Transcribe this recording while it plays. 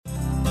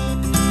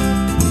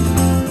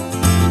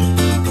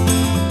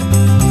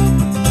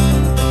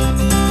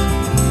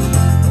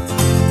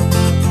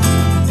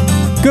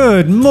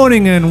Good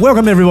morning and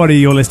welcome everybody.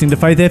 You're listening to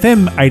Faith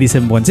FM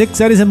 87.6,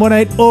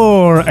 87.8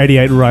 or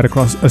 88 right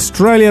across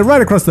Australia,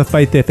 right across the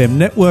Faith FM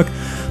network.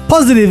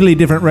 Positively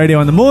different radio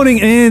in the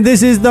morning, and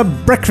this is the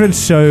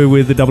breakfast show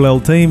with the Double L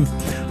team.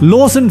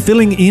 Lawson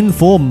filling in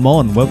for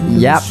Mon. Welcome to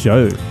the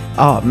show.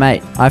 Oh,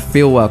 mate, I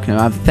feel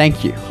welcome.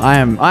 Thank you. I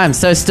am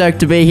so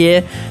stoked to be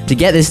here to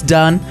get this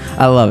done.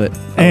 I love it.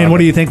 And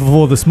what are you thankful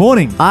for this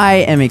morning? I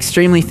am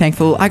extremely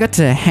thankful. I got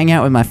to hang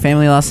out with my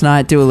family last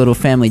night, do a little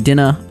family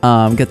dinner.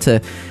 Got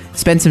to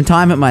spend some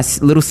time at my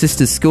little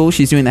sister's school.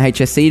 She's doing the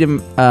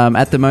HSC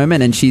at the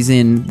moment, and she's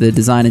in the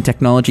design and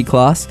technology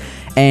class.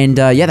 And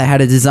they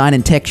had a design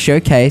and tech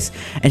showcase,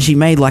 and she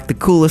made like the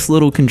coolest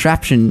little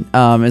contraption.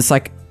 It's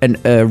like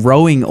a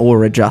rowing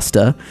oar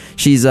adjuster.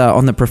 She's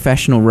on the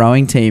professional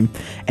rowing team,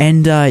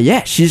 and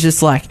she's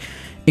just like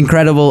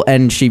incredible.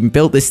 And she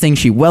built this thing,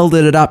 she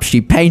welded it up,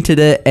 she painted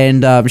it,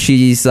 and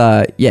she's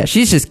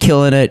just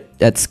killing it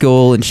at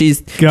school. And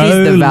she's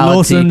the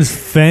Lawson's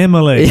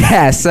family.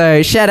 Yeah,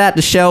 so shout out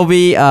to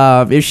Shelby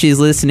if she's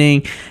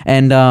listening.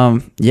 And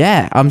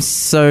I'm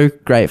so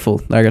grateful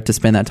that I got to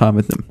spend that time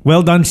with them.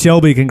 Well done,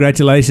 Shelby.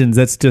 Congratulations.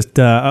 That's just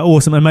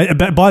awesome. And mate,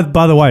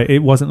 by the way,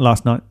 it wasn't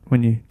last night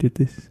when you did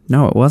this.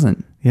 No, it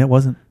wasn't. Yeah, it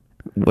wasn't.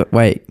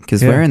 Wait,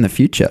 because we're in the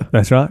future.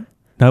 That's right.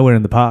 No, we're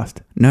in the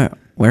past. No,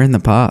 we're in the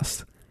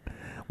past.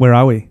 Where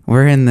are we?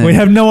 We're in the... We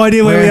have no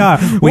idea where we are.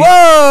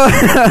 Whoa!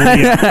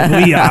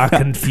 We are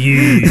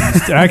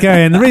confused.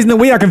 Okay, and the reason that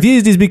we are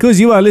confused is because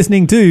you are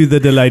listening to the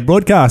delayed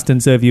broadcast.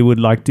 And so if you would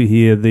like to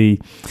hear the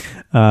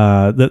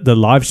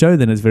live show,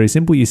 then it's very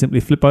simple. You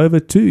simply flip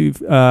over to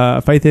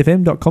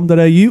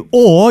faithfm.com.au,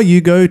 or you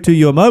go to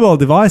your mobile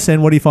device,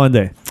 and what do you find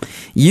there?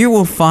 You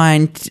will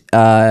find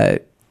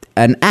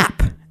an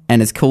app,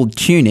 and it's called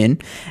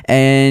TuneIn,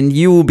 and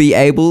you will be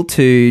able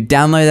to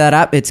download that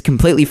app. It's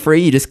completely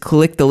free. You just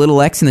click the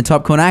little X in the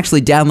top corner. I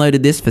actually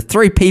downloaded this for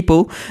 3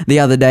 people the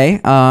other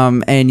day,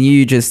 and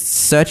you just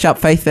search up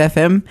Faith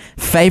FM,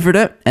 favorite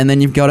it, and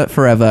then you've got it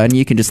forever, and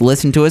you can just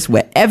listen to us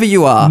wherever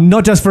you are.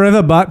 Not just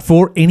forever, but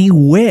for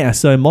anywhere.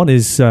 So Mon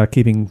is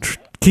keeping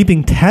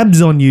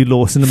tabs on you,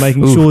 Lawson, and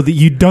making sure that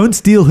you don't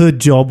steal her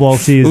job while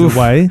she is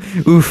away.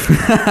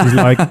 She's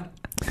like,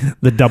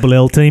 the Double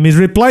L team is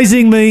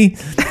replacing me.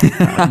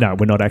 No,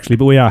 we're not actually,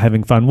 but we are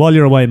having fun while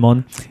you're away,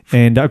 Mon.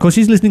 And of course,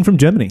 she's listening from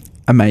Germany.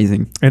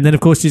 Amazing. And then,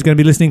 of course, she's going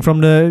to be listening from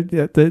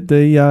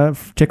the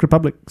Czech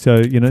Republic.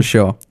 So, for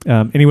sure,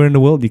 anywhere in the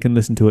world you can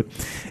listen to it.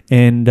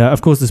 And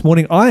of course, this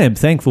morning I am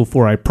thankful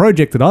for a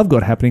project that I've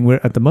got happening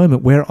at the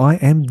moment where I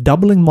am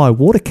doubling my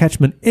water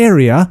catchment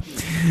area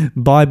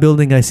by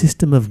building a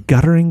system of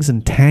gutterings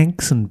and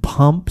tanks and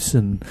pumps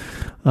and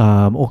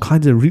all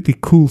kinds of really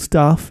cool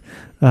stuff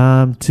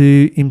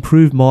to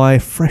improve my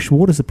fresh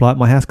water supply at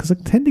my house, because I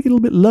tend to get a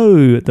little bit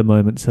low at the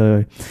moment.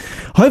 So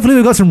hopefully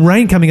we've got some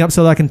rain coming up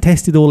so that I can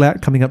test it all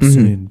out coming up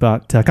soon.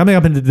 But coming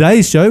up in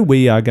today's show,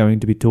 we are going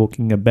to be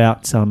talking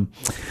about some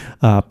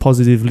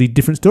positively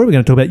different story. We're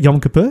going to talk about Yom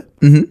Kippur.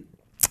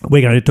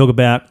 We're going to talk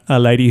about a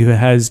lady who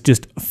has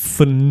just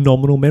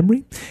phenomenal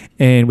memory.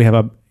 And we have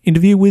an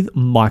interview with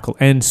Michael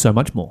and so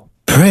much more.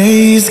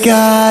 Praise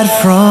God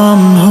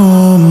from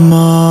whom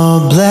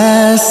all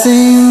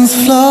blessings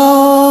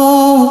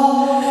flow.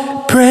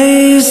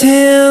 Praise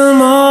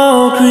Him,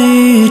 all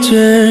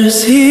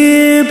creatures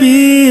here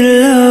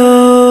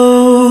below.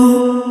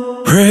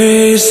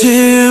 Praise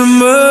Him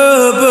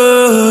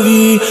above,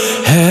 ye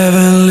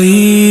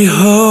heavenly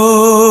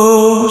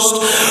host.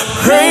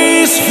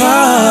 Praise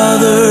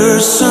Father,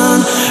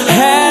 Son,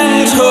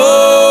 and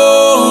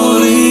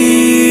Holy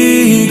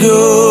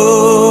Ghost.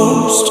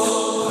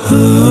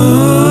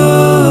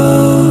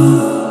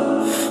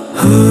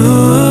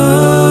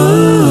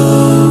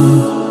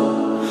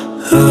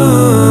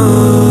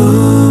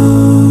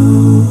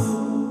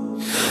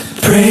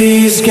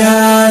 Praise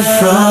God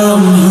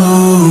from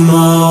whom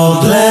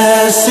all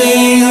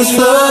blessings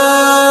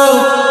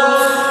flow.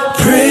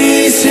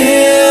 Praise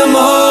Him,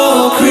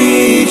 all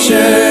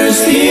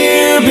creatures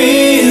here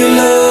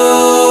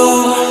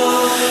below.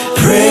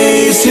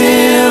 Praise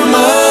Him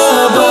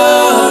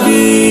above,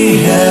 ye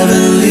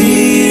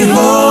heavenly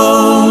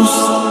hosts.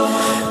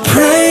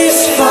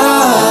 Praise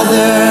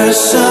Father,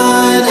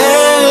 Son,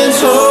 and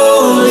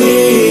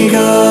Holy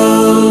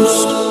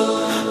Ghost.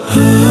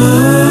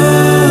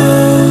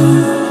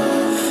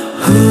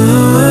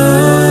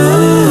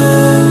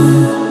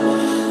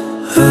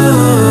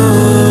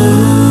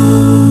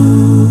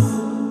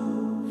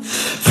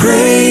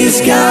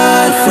 Praise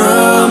God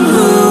from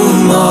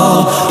whom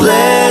all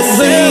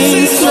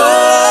blessings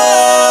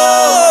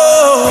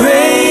flow.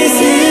 Praise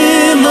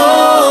Him,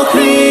 all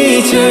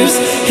creatures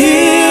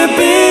here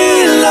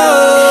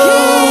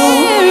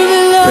below.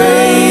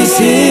 Praise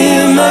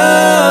Him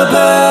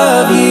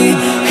above, ye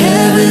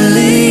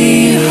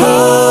heavenly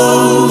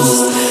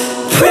hosts.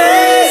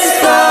 Praise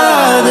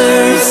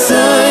Father,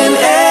 Son,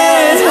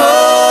 and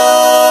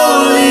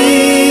Holy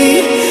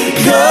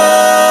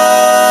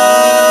Ghost.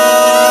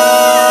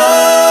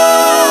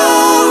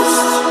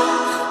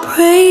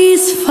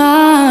 Praise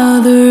Father.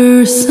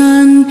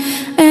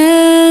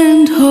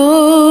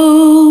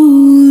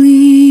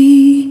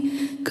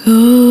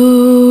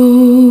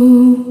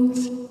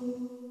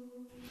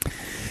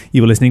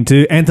 You were listening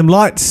to Anthem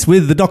Lights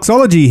with the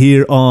Doxology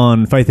here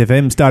on Faith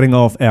FM, starting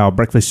off our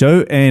breakfast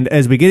show. And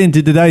as we get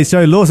into today's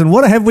show, Lawson,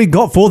 what have we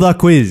got for the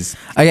quiz?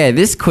 Okay,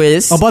 this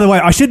quiz. Oh, by the way,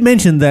 I should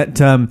mention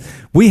that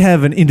we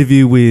have an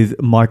interview with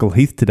Michael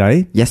Heath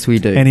today. Yes, we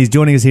do. And he's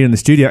joining us here in the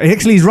studio.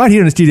 Actually, he's right here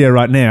in the studio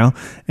right now.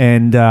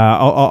 And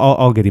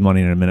I'll get him on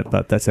in a minute,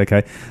 but that's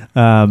okay.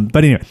 But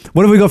anyway,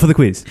 what have we got for the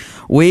quiz?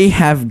 We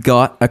have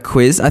got a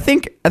quiz. I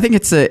think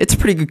it's a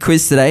pretty good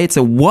quiz today. It's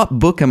a what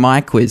book am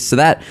I quiz. So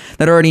that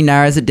already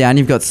narrows it down.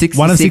 You've got 66.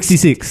 One of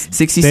 66.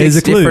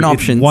 66 different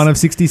options. It's one of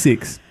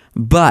 66.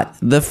 But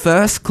the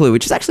first clue,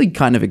 which is actually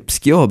kind of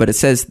obscure, but it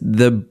says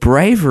the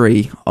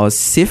bravery of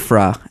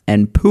Sifra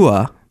and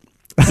Pua.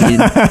 Is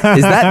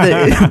that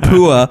the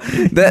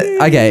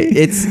Pua? Okay,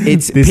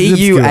 it's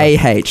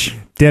P-U-A-H.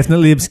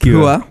 Definitely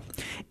obscure. Pua,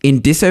 in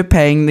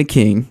disobeying the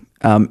king,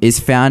 is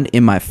found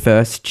in my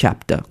first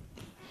chapter.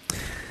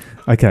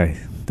 Okay,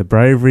 the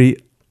bravery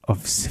of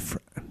Sifra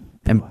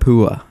and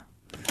Pua.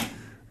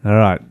 All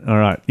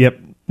right. Yep.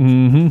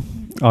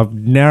 I've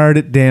narrowed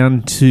it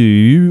down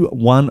to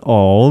one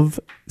of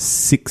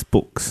 6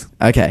 books.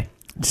 Okay.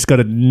 Just got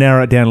to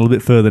narrow it down a little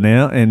bit further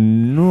now,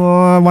 and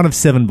one of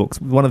 7 books.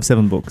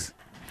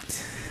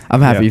 I'm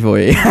happy for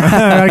you.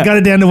 I got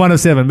it down to one of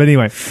 7, but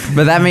anyway.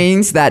 But that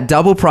means that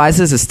double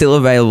prizes are still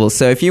available.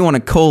 So if you want to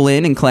call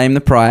in and claim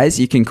the prize,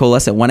 you can call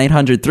us at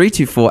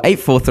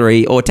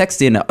 1-800-324-843 or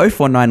text in at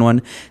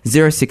 0491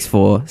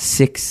 064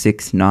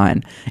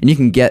 669. And you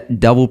can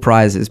get double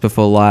prizes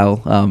before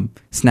Lyle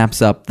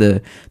snaps up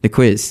the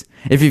quiz.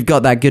 If you've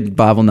got that good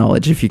Bible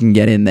knowledge, if you can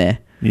get in there.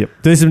 Yep.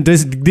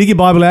 Dig your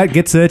Bible out,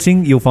 get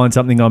searching, you'll find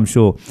something, I'm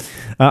sure.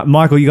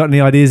 Michael, you got any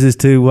ideas as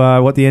to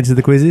what the answer to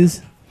the quiz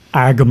is?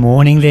 Good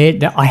morning there.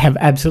 I have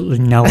absolutely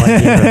no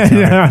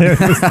idea.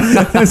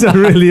 That's a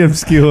really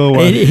obscure one.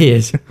 It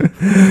is.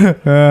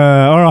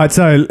 All right,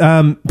 so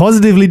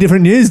positively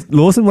different news.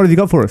 Lawson, what have you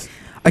got for us?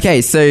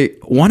 Okay, so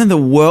one of the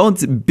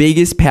world's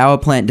biggest power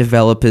plant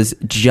developers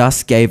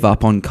just gave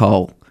up on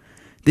coal.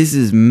 This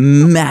is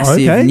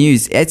massive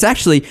news.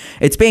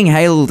 It's being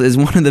hailed as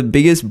one of the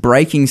biggest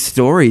breaking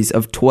stories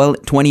of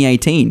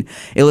 2018,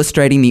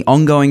 illustrating the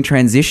ongoing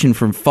transition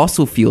from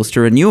fossil fuels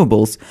to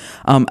renewables.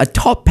 A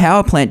top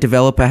power plant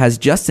developer has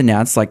just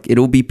announced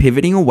it'll be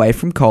pivoting away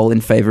from coal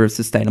in favor of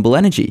sustainable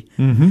energy.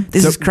 Mm-hmm.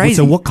 This is crazy.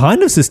 So what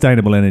kind of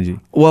sustainable energy?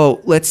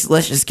 Well, let's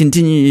just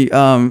continue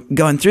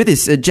going through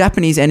this. A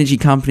Japanese energy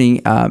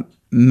company,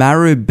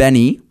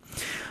 Marubeni,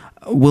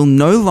 will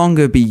no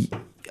longer be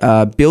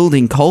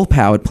building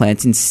coal-powered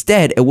plants.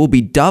 Instead, it will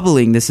be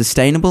doubling the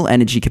sustainable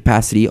energy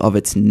capacity of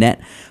its net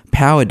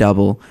power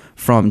double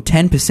from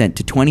 10%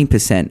 to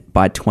 20%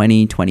 by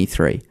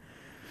 2023.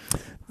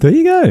 There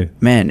you go.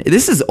 Man,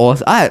 this is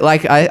awesome.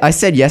 I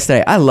said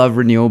yesterday, I love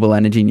renewable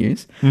energy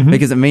news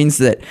because it means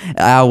that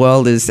our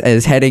world is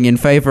heading in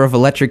favor of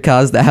electric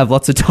cars that have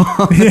lots of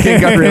torque that can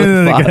go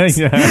really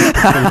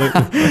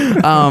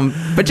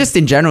fast. But just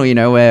in general,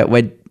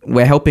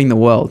 we're helping the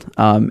world,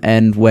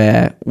 and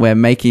we're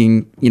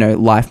making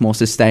life more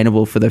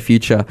sustainable for the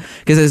future.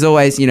 Because there's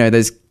always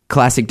there's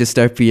classic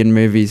dystopian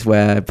movies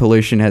where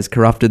pollution has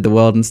corrupted the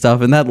world and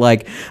stuff, and that I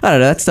don't know,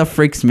 that stuff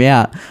freaks me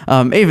out.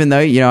 Even though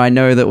I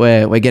know that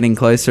we're getting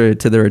closer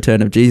to the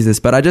return of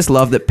Jesus, but I just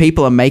love that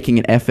people are making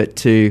an effort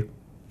to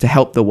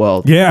help the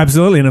world. Yeah,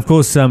 absolutely. And of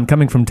course,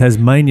 coming from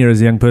Tasmania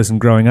as a young person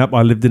growing up,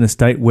 I lived in a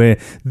state where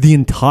the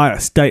entire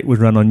state was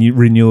run on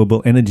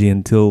renewable energy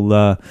until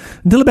about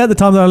the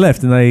time that I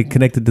left, and they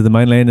connected to the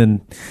mainland and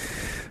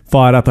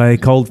fired up a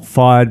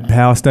coal-fired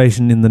power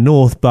station in the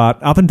north.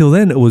 But up until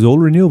then, it was all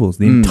renewables.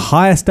 The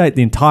entire state,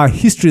 the entire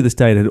history of the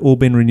state had all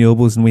been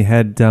renewables, and we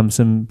had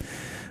some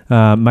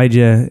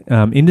major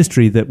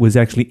industry that was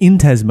actually in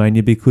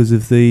Tasmania because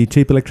of the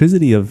cheap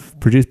electricity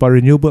produced by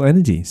renewable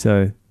energy.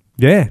 So,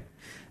 yeah.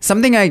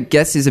 Something I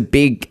guess is a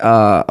big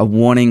a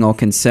warning or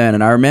concern,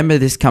 and I remember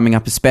this coming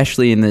up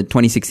especially in the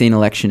 2016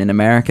 election in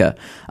America,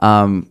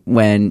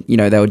 when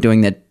they were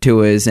doing their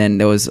tours and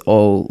there was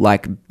all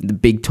the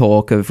big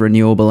talk of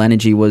renewable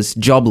energy was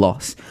job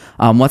loss.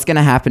 What's going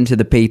to happen to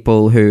the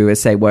people who are,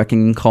 say,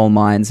 working in coal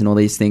mines and all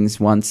these things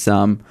once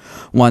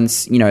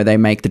they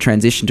make the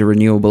transition to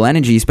renewable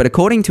energies? But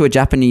according to a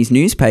Japanese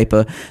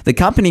newspaper, the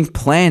company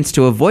plans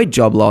to avoid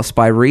job loss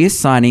by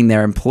reassigning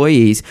their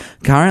employees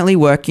currently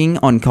working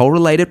on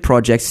coal-related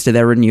projects to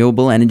their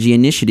renewable energy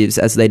initiatives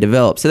as they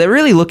develop. So they're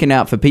really looking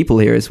out for people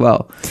here as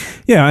well.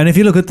 Yeah, and if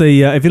you look at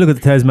the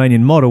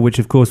Tasmanian model, which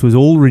of course was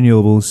all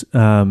renewables,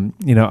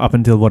 up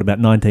until about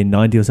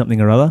 1990 or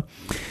something or other,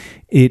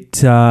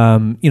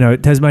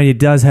 Tasmania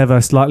does have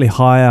a slightly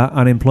higher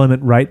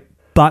unemployment rate,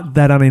 but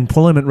that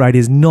unemployment rate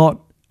is not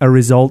a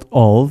result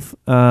of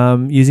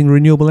using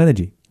renewable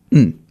energy.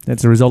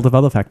 That's a result of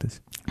other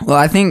factors. Well,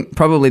 I think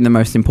probably the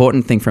most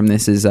important thing from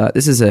this is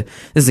this is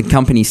a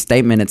company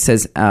statement. It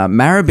says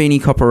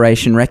Marubeni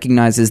Corporation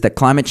recognizes that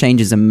climate change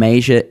is a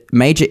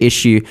major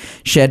issue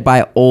shared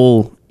by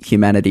all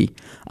humanity.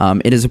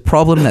 It is a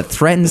problem that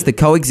threatens the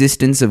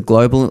coexistence of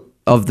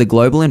the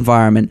global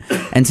environment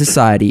and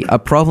society, a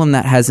problem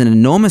that has an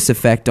enormous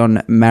effect on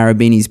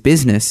Marubeni's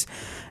business,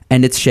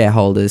 and its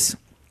shareholders,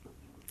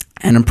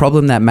 and a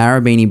problem that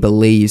Marubeni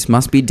believes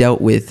must be dealt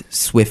with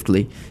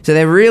swiftly. So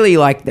they're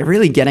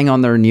really getting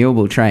on the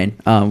renewable train,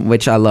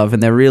 which I love,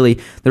 and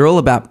they're all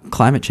about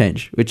climate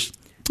change, which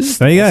is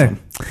There you awesome.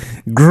 go.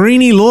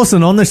 Greenie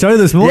Lawson on the show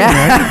this morning.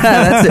 Yeah,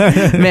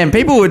 that's it. Man,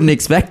 people wouldn't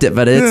expect it,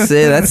 but it's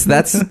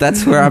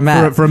that's where I'm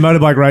at. For a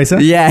motorbike racer.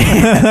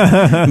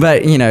 Yeah,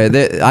 but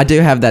I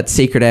do have that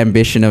secret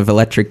ambition of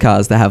electric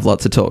cars to have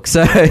lots of torque.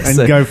 So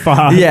Go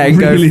fast. Yeah, and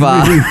really, go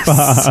fast. really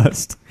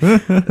fast.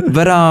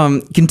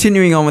 But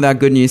continuing on with our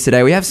good news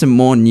today, we have some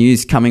more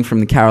news coming from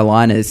the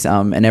Carolinas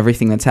and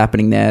everything that's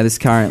happening there. There's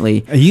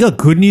currently You got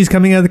good news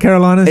coming out of the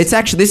Carolinas?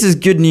 this is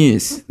good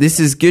news. This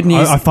is good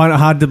news. I find it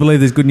hard to believe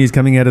there's good news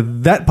coming out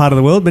of that part of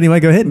the world. But anyway,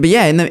 go ahead. But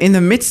yeah, in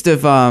the midst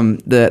of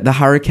the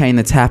hurricane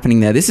that's happening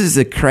there, this is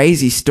a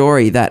crazy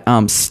story that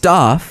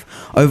staff,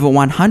 over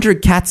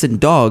 100 cats and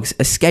dogs,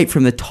 escaped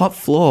from the top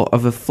floor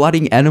of a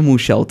flooding animal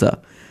shelter.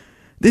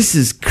 This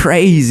is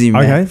crazy,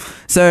 man. Okay.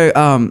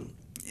 So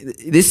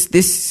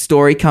this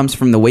story comes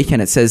from The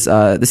Weekend. It says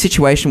the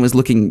situation was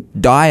looking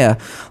dire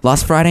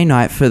last Friday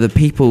night for the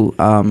people,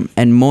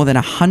 and more than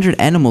 100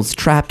 animals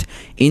trapped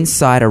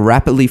inside a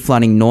rapidly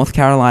flooding North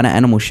Carolina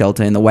animal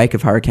shelter in the wake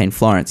of Hurricane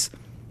Florence.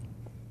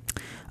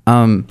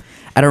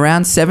 At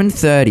around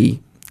 7:30,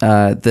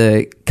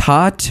 the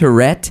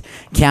Carteret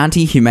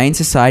County Humane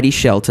Society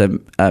shelter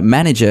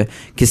manager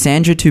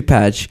Cassandra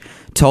Tupaj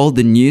told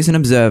the News and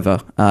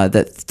Observer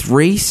that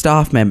 3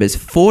 staff members,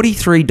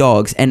 43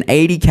 dogs, and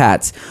 80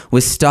 cats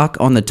were stuck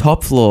on the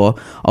top floor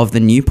of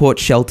the Newport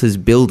Shelters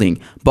building,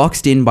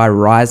 boxed in by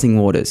rising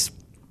waters.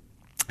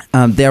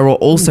 There were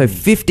also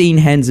 15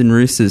 hens and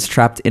roosters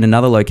trapped in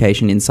another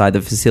location inside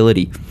the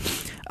facility.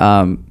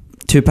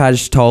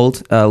 Tupaj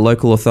told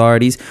local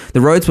authorities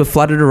the roads were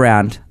flooded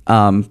around,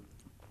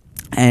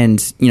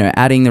 and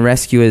adding the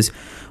rescuers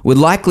would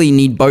likely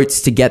need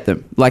boats to get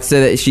them. So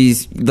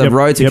that the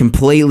roads are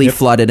completely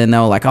flooded, and they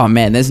were like, "Oh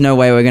man, there's no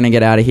way we're going to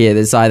get out of here.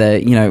 There's either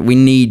we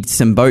need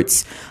some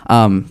boats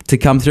to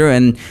come through,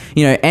 and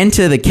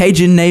enter the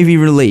Cajun Navy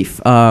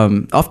Relief,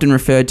 often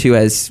referred to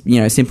as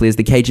simply as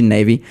the Cajun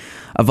Navy,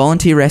 a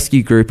volunteer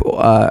rescue group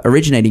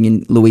originating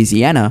in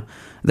Louisiana."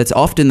 That's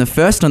often the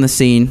first on the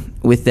scene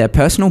with their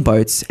personal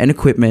boats and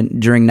equipment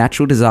during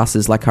natural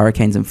disasters like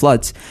hurricanes and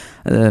floods.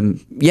 So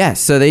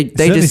they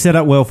Certainly just set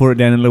up well for it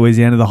down in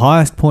Louisiana. The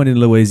highest point in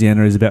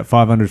Louisiana is about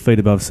 500 feet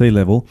above sea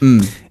level.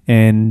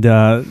 And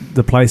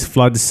the place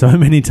floods so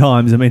many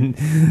times. I mean,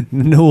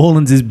 New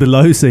Orleans is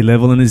below sea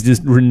level and is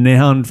just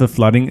renowned for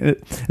flooding.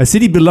 A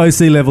city below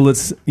sea level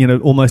that's,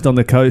 almost on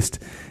the coast.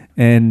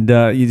 And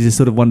you just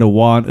sort of wonder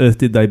why on earth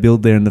did they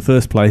build there in the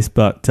first place,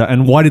 but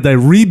and why did they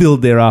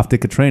rebuild there after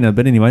Katrina?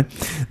 But anyway,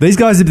 these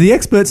guys are the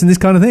experts in this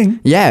kind of thing.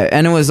 Yeah,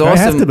 and it was They awesome.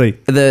 have to be.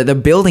 The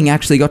building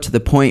actually got to the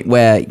point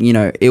where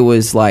it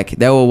was like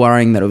they were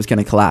worrying that it was going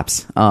to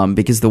collapse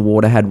because the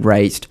water had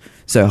raised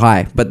so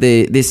high. But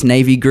this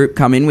Navy group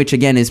come in, which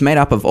again is made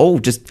up of all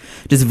just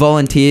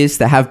volunteers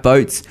that have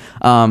boats.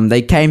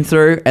 They came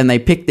through and they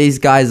picked these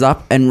guys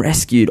up and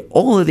rescued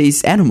all of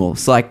these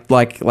animals. Like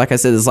I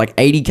said, there's like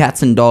 80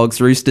 cats and dogs,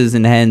 roosters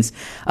and hens.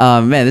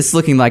 Man, this is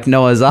looking like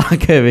Noah's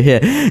Ark over here.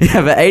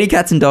 Yeah, but 80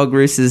 cats and dogs,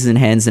 roosters and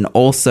hens, and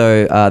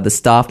also the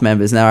staff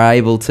members. And they were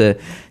able to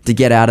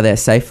get out of there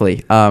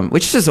safely,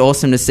 which is just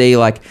awesome to see.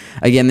 Like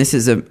again, this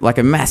is a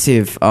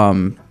massive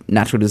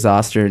natural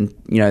disaster, and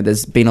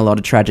there's been a lot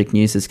of tragic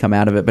news that's come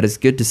out of it, but it's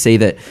good to see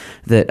that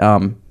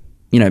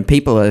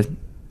people are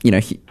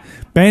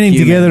Banding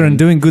human. together and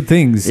doing good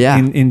things Yeah.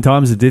 in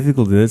times of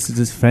difficulty. That's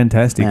just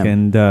fantastic. Yeah.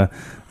 And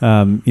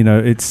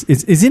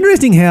it's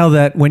interesting how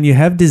that when you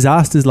have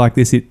disasters like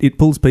this, it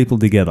pulls people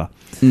together.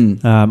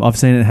 I've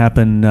seen it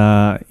happen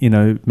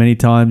many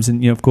times,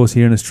 and of course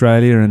here in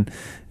Australia,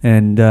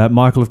 and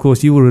Michael, of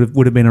course, you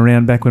would have been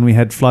around back when we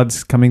had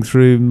floods coming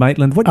through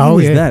Maitland. What year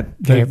was that?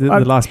 Yeah.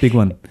 The last big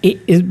one.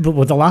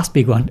 The last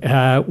big one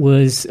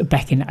was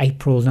back in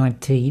April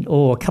 19,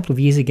 or a couple of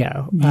years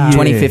ago.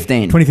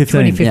 2015.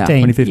 2015. Yeah,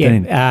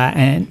 2015. Yeah,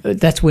 and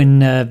that's when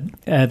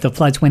the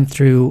floods went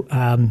through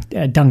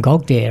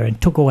Dungog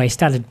and took away,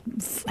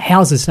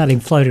 houses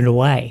started floating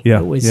away.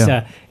 Yeah,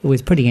 It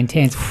was pretty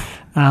intense.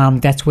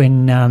 That's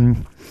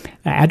when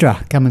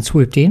ADRA come and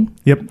swooped in.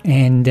 Yep.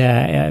 And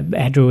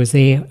ADRA was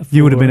there.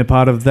 You would have been a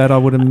part of that, I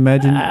would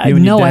imagine. You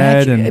and no, your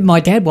dad. my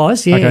dad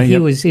was. Yeah, Okay, he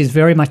yep. was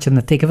very much in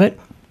the thick of it.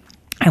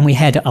 And we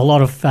had a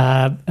lot of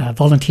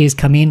volunteers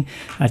come in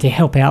to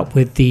help out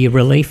with the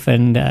relief,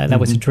 and that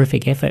was a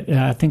terrific effort.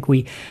 I think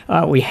we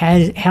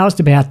had housed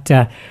about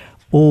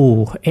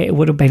it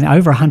would have been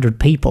over 100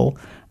 people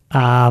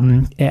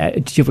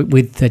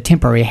with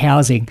temporary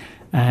housing.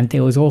 and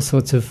there was all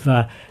sorts of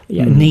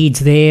needs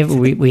there.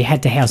 We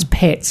had to house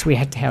pets. We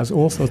had to house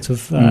all sorts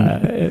of.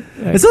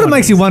 It sort of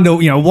makes you wonder,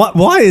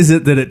 why is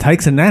it that it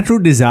takes a natural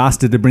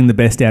disaster to bring the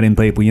best out in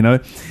people?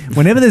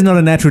 Whenever there's not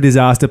a natural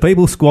disaster,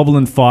 people squabble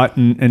and fight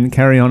and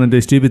carry on and do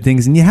stupid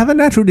things, and you have a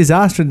natural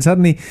disaster, and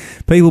suddenly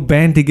people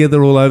band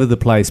together all over the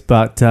place.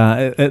 But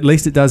at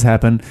least it does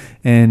happen,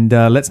 and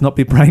let's not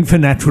be praying for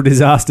natural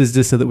disasters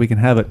just so that we can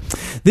have it.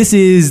 This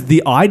is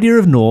The Idea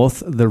of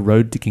North, The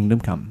Road to Kingdom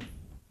Come.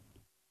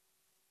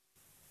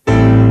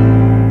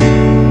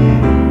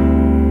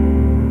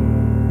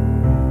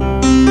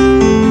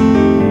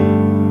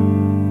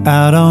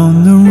 Out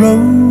on the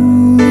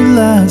road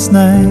last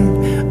night,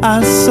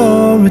 I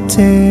saw a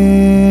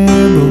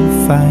terrible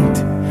fight.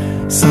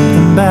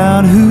 Something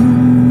about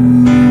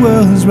who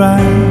was right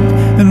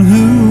and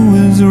who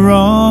was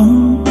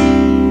wrong.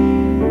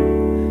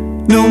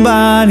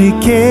 Nobody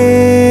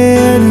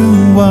cared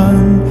who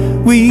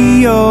won.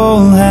 We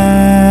all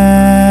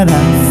had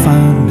our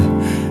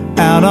fun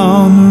out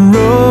on the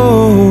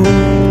road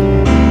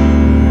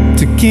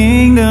to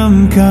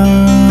Kingdom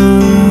Come.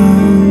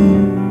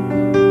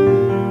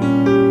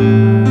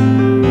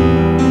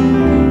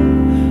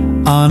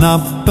 On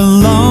up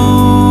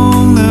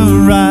along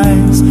the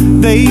rise,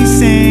 they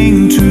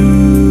sing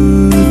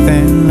truth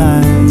and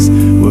lies.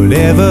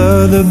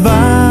 Whatever the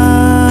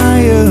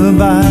buyer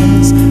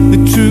buys, the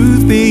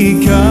truth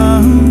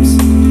becomes.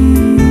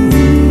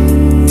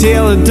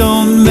 Till it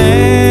don't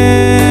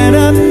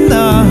matter,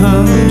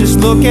 no, just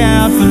look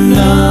out for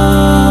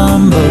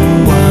number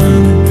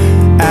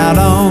one. Out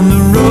on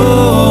the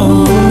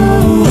road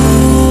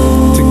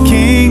to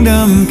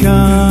Kingdom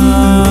Come.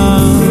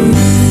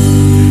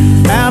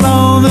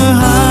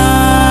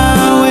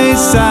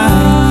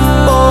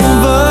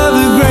 Over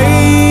the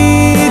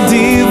great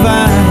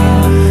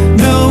divide,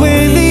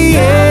 knowing the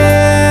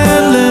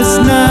endless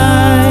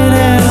night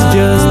has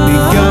just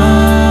begun.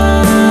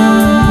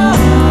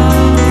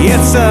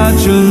 It's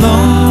such a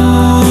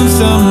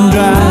lonesome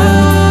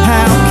drive.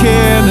 How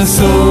can a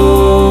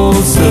soul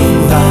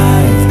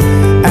survive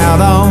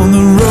out on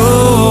the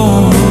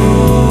road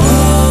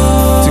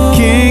to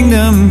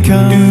Kingdom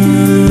Come?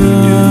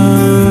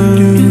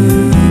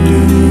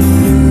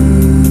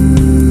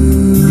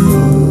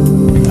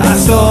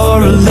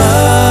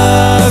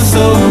 Love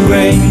so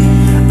great,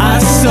 I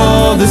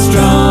saw the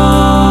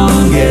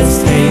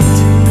strongest hate.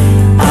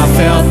 I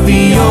felt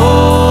the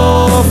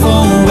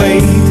awful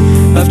weight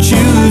of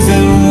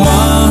choosing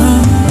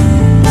one.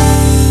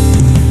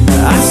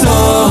 I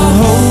saw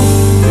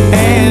hope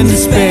and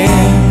despair,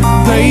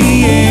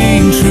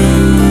 playing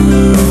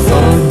truth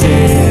or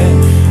dare,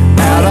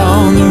 out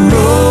on the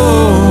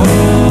road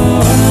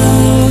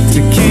to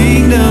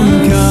Kingdom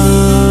Come.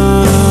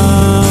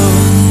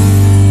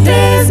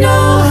 There's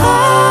no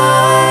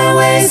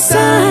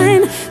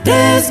sign,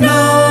 there's no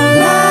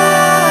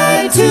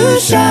light to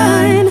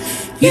shine.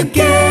 You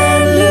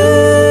can't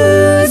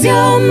lose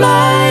your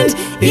mind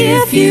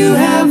if you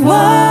have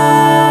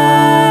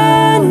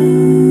won.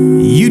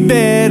 You'd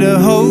better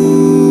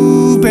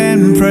hope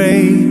and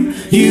pray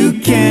you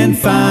can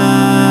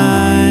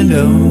find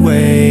a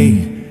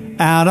way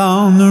out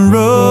on the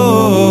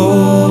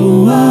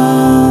road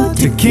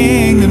to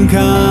Kingdom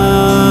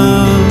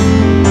Come.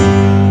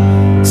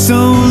 So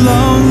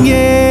long,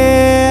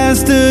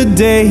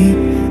 yesterday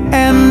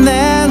and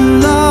that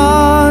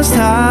lost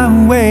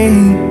highway,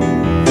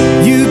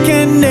 you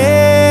can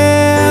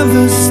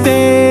never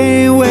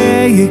stay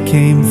where you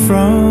came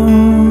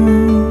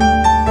from.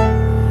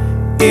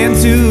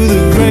 Into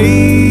the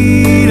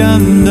great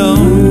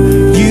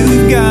unknown,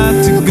 you've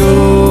got to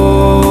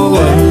go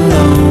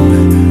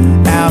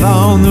alone, out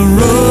on the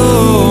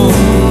road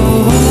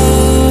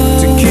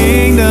to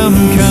Kingdom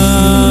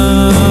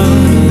Come.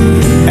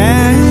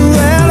 And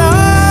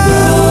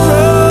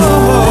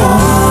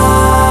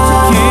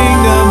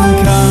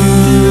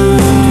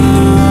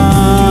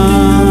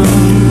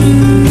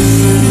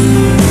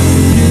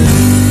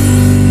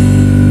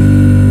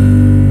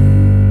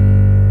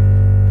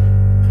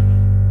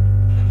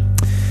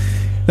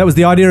that was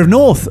The Idea of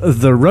North,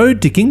 The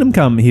Road to Kingdom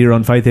Come, here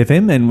on Faith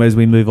FM. And as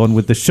we move on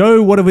with the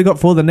show, what have we got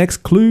for the next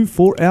clue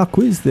for our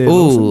quiz there?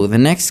 Ooh, the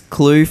next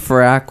clue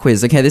for our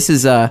quiz. Okay, this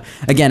is,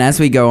 again,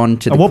 as we go on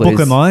to the what clues.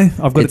 book am I?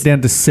 I've got it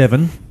down to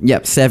 7.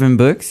 Yep, 7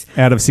 books.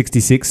 Out of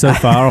 66 so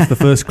far off the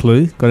first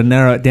clue. Got to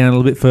narrow it down a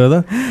little bit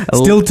further.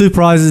 Still 2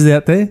 prizes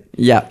out there.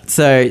 Yeah,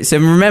 so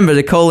remember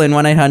to call in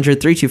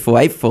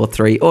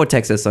 1-800-324-843 or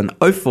text us on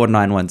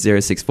 0491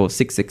 064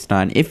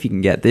 669 if you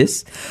can get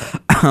this.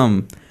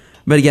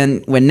 But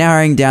again, we're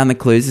narrowing down the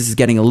clues. This is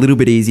getting a little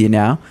bit easier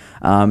now.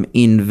 Not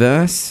in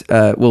verse,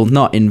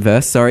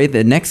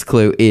 the next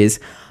clue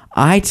is,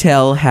 I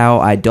tell how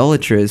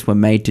idolaters were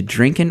made to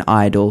drink an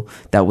idol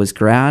that was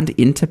ground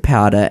into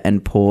powder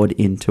and poured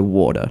into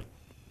water.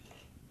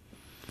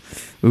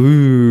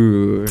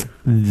 Ooh.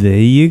 There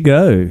you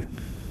go.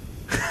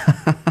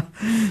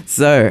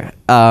 So,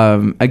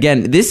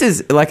 Again, this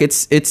is like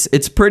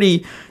it's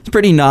pretty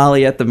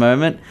gnarly at the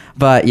moment.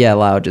 But yeah,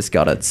 Lyle just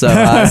got it. So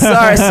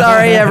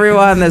sorry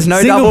everyone. There's no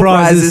Single double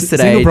prizes, prizes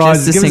today. single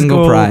prizes. Just a Give us single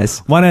call.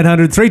 prize.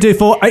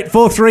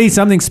 1-800-324-843.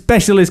 Something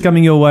special is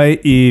coming your way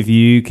if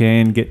you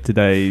can get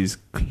today's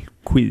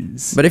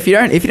quiz. But if you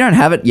don't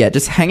have it yet,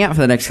 just hang out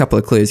for the next couple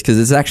of clues because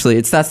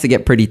it starts to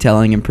get pretty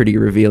telling and pretty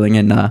revealing,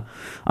 and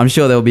I'm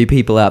sure there will be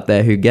people out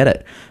there who get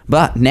it.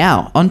 But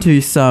now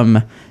onto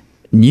some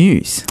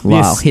news.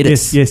 Lyle, hit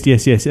us.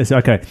 Yes.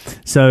 Okay.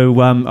 So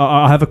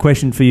I have a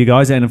question for you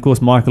guys, and of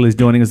course Michael is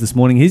joining us this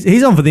morning.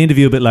 He's on for the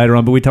interview a bit later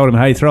on, but we told him,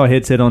 hey, throw a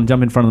headset on,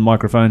 jump in front of the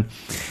microphone,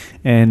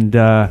 and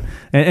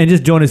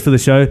just join us for the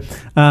show.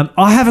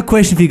 I have a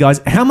question for you guys.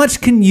 How much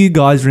can you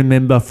guys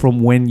remember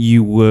from when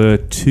you were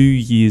 2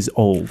 years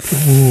old?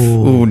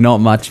 Ooh, not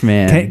much,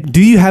 man.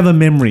 Do you have a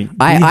memory?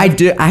 I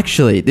do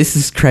actually. This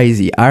is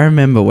crazy. I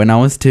remember when I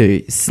was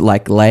 2,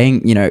 like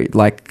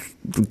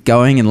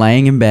going and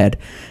laying in bed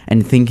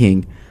and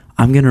thinking,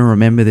 I'm going to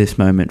remember this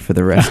moment for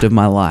the rest of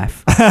my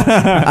life.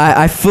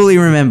 I fully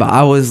remember.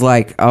 I was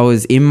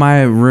in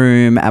my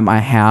room at my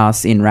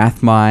house in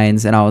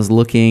Rathmines, and I was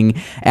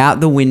looking out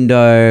the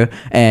window,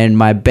 and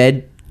my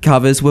bed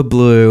covers were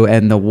blue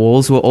and the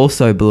walls were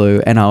also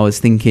blue, and I was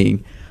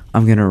thinking,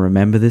 I'm going to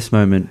remember this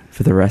moment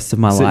for the rest of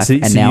my life,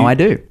 and now I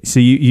do. So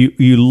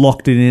you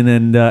locked it in,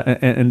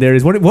 and there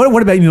is what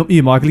about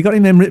you, Michael? You got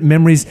any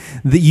memories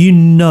that you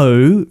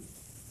know?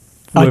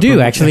 I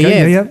do actually,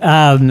 okay,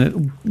 yeah.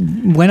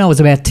 When I was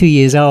about 2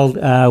 years old,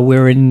 we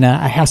were in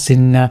a house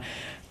in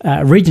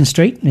Regent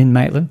Street in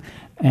Maitland,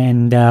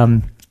 and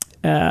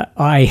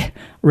I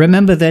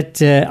remember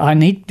that I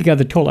needed to go to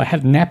the toilet. I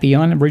had a nappy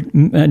on,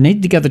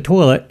 needed to go to the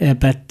toilet,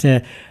 but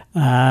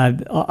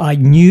I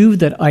knew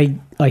that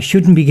I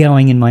shouldn't be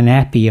going in my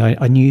nappy.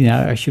 I knew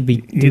I should be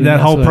doing that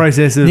whole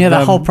process of... Yeah,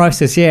 the whole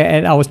process, yeah.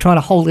 And I was trying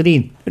to hold it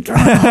in. So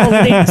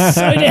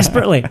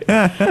desperately.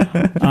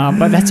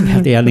 But that's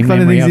about the only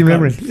memory I've got.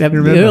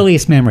 The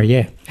earliest memory,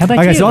 yeah. How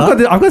about you? So I've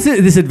got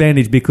this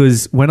advantage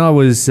because when I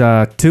was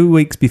 2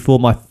 weeks before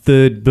my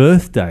 3rd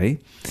birthday,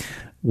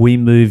 we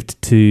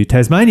moved to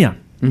Tasmania,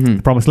 the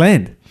Promised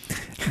Land.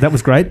 That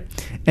was great.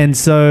 And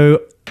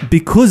so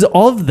because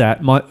of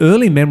that, my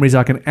early memories,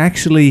 I can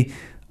actually...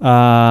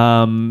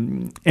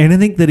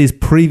 anything that is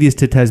previous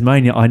to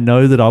Tasmania, I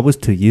know that I was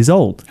 2 years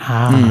old.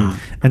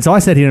 And so I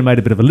sat here and made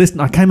a bit of a list,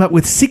 and I came up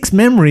with 6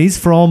 memories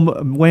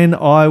from when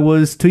I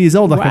was 2 years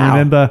old. I can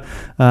remember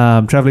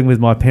travelling with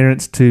my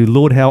parents to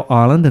Lord Howe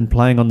Island and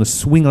playing on the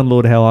swing on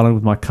Lord Howe Island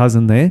with my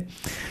cousin there.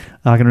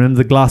 I can remember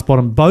the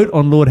glass-bottom boat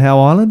on Lord Howe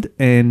Island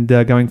and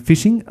going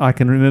fishing. I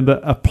can remember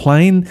a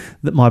plane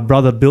that my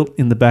brother built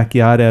in the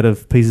backyard out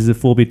of pieces of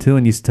 4x2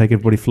 and used to take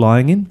everybody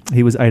flying in.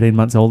 He was 18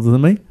 months older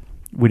than me.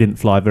 We didn't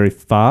fly very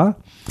far,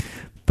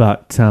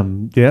 but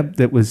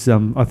that was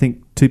I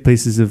think 2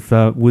 pieces of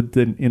wood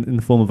in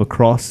the form of a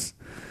cross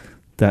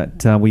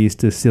that we used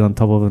to sit on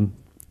top of and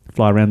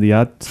fly around the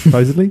yard,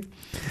 supposedly.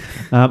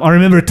 I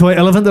remember a toy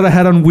elephant that I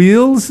had on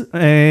wheels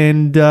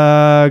and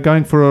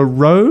going for a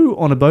row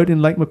on a boat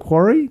in Lake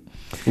Macquarie.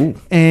 Ooh.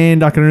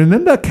 And I can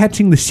remember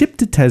catching the ship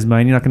to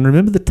Tasmania. I can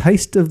remember the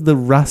taste of the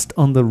rust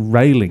on the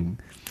railing.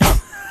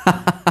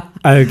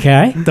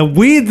 Okay. The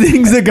weird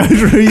things that go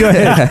through your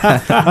head.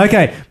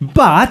 Okay,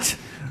 but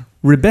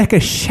Rebecca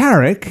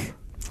Sharrock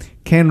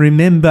can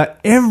remember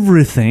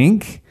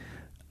everything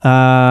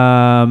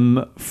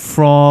from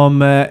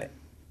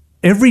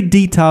every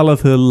detail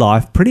of her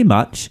life, pretty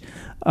much,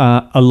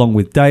 along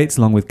with dates,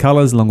 along with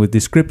colours, along with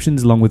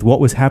descriptions, along with what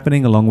was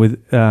happening, along with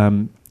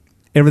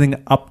everything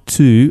up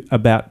to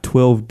about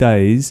 12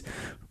 days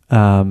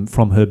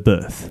from her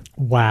birth.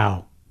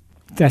 Wow.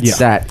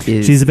 She's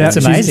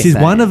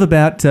amazing. one of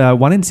about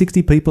 1 in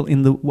 60 people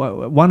in the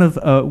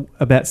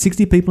about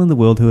 60 people in the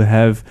world who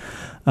have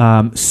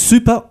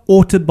super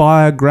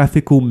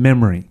autobiographical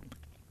memory.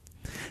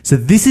 So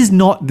this is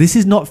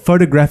not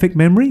photographic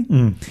memory,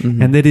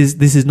 and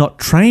this is not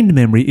trained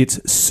memory. It's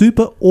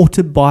super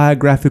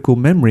autobiographical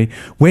memory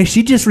where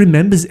she just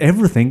remembers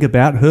everything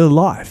about her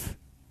life.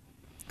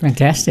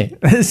 Fantastic!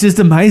 It's just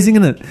amazing,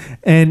 isn't it?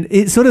 And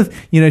it's sort of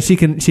she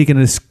can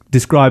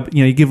describe.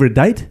 You give her a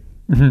date.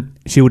 Mm-hmm.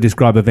 She will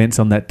describe events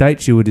on that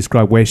date. She will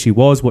describe where she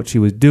was, what she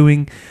was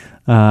doing.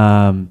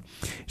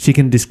 She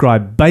can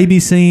describe baby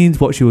scenes,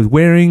 what she was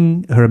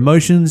wearing, her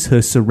emotions,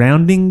 her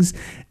surroundings.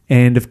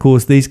 And of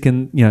course, these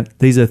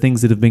are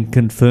things that have been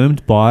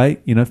confirmed by,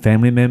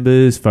 family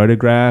members,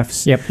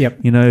 photographs,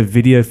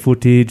 video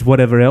footage,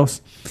 whatever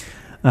else.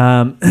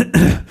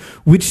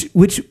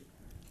 Which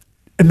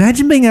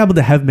imagine being able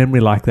to have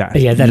memory like that.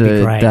 Yeah, that'd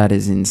be great. That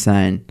is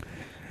insane.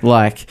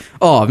 Like,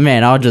 oh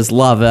man, I'll just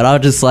love it. I'll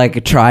just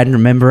like try and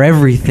remember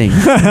everything.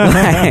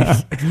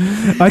 Like,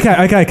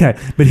 Okay.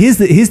 But here's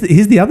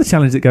the other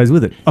challenge that goes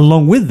with it.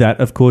 Along with that,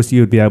 of course,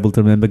 you would be able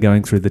to remember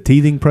going through the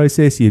teething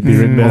process. You'd be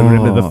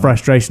remember the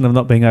frustration of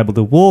not being able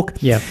to walk.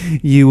 Yeah.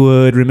 You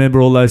would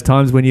remember all those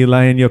times when you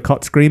lay in your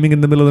cot screaming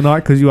in the middle of the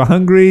night because you were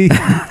hungry.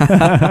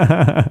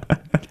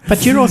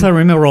 But you'd also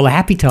remember all the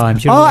happy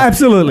times. Oh,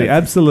 absolutely.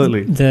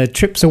 The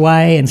trips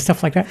away and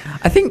stuff like that.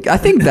 I think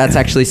that's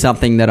actually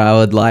something that I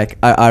would like.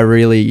 I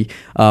really,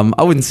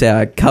 I wouldn't say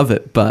I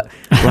covet, but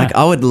like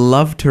I would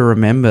love to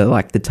remember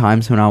like the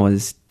times when I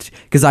was,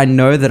 because I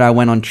know that I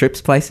went on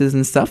trips places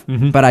and stuff,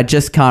 but I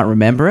just can't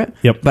remember it.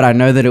 Yep. But I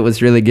know that it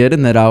was really good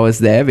and that I was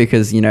there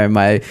because, you know,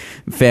 my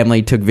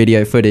family took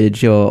video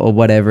footage or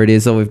whatever it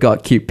is, or we've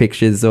got cute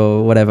pictures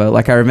or whatever.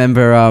 Like I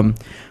remember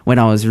when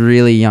I was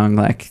really young,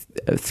 like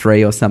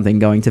 3 or something,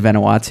 going to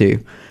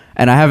Vanuatu.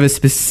 And I have a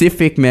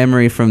specific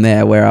memory from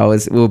there where we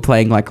were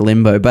playing like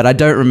Limbo, but I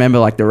don't remember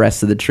like the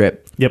rest of the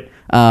trip. Yep.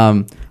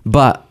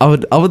 But I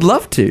would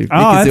love to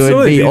because it would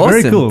absolutely. be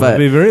awesome. Very cool. But, It'd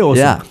be very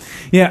awesome.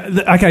 Yeah.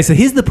 Yeah. Okay. So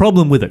here's the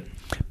problem with it: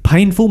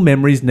 painful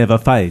memories never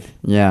fade.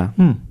 Yeah.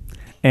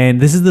 And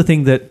this is the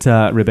thing that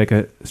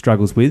Rebecca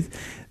struggles with.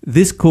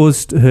 This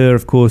caused her,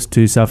 of course,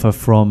 to suffer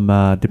from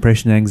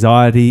depression,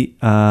 anxiety,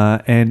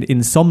 and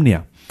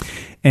insomnia.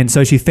 And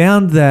so she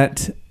found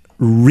that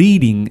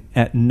reading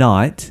at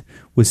night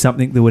was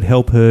something that would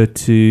help her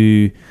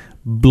to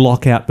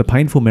block out the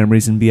painful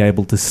memories and be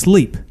able to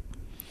sleep.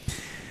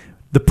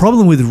 The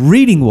problem with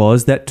reading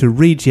was that to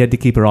read, she had to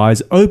keep her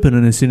eyes open,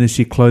 and as soon as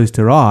she closed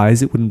her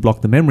eyes, it wouldn't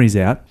block the memories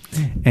out.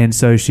 And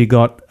so she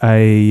got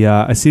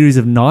a series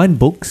of 9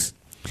 books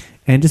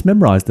and just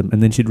memorized them,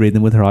 and then she'd read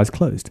them with her eyes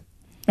closed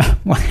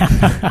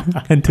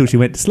until she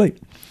went to sleep.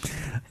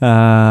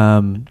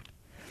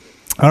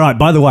 All right,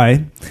 by the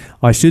way,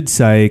 I should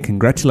say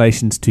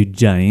congratulations to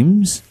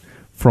James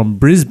from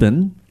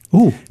Brisbane,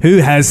 who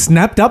has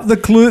snapped up the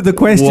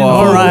question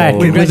Whoa. Right.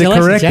 with the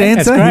Congratulations, correct James.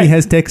 That's answer. great. He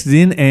has texted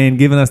in and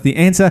given us the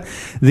answer.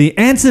 The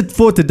answer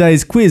for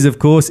today's quiz, of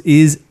course,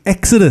 is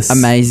Exodus.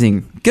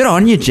 Amazing. Good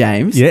on you,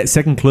 James. Yeah,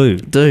 second clue.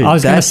 Dude, I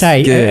was going to that's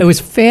say, good. it was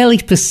fairly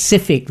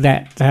specific,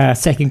 that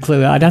second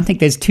clue. I don't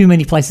think there's too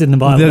many places in the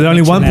Bible. There's that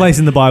only mention one that. place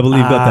in the Bible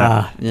you've got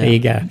that. Yeah. There you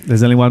go.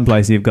 There's only one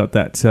place you've got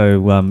that.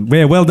 So,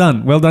 yeah, well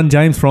done. Well done,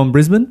 James from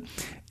Brisbane.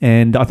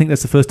 And I think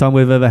that's the first time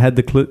we've ever had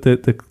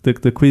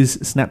the quiz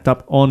snapped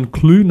up on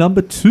clue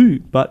number 2,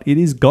 but it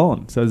is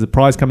gone. So there's a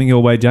prize coming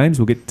your way, James.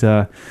 We'll get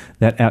that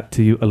out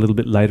to you a little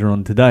bit later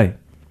on today.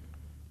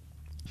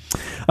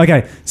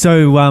 Okay,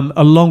 so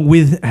along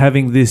with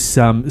having this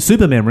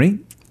super memory,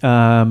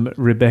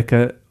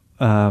 Rebecca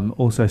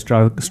also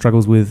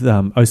struggles with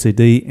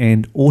OCD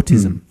and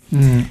autism.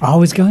 I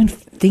was going to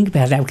think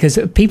about that because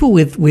people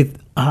with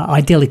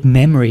idyllic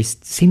memories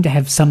seem to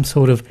have some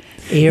sort of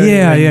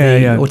area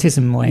in the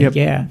autism way.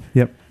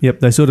 Yep.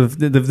 They sort of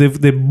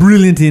they're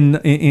brilliant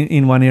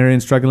in one area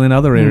and struggle in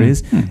other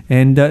areas,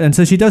 and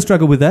so she does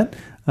struggle with that.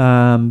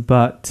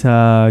 But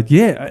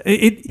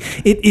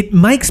it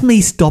makes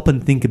me stop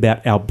and think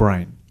about our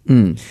brain,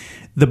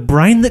 the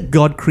brain that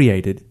God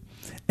created,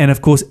 and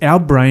of course our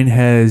brain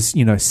has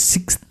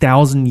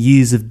 6,000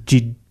 years of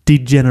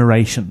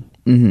degeneration.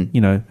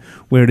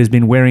 Where it has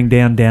been wearing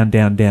down. And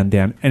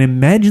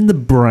imagine the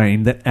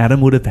brain that Adam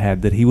would have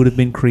had, that he would have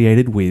been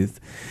created with,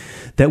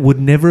 that would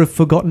never have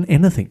forgotten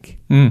anything.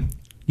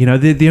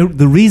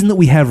 The reason that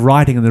we have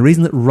writing and the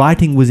reason that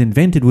writing was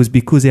invented was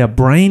because our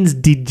brains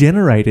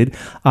degenerated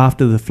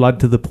after the flood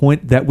to the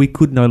point that we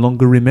could no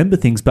longer remember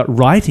things. But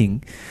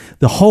writing,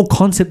 the whole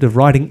concept of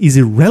writing is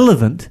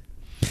irrelevant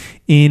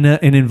in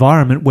an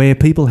environment where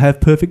people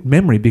have perfect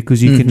memory,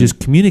 because you can just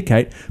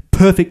communicate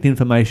perfect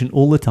information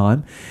all the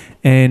time.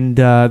 And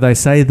they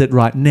say that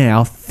right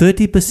now,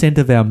 30%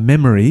 of our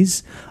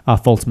memories are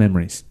false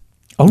memories.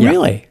 Oh,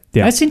 really?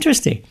 Yeah. That's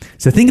interesting.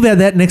 So think about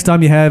that next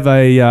time you have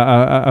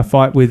a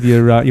fight with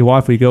your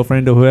wife or your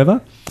girlfriend or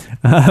whoever.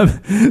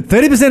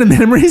 30% of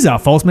memories are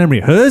false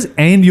memory, hers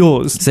and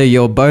yours. So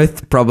you're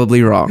both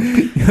probably wrong.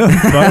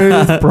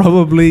 Both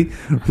probably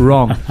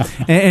wrong.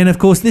 And of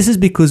course, this is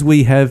because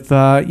we have,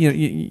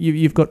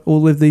 you've got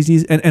all of these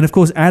years. And of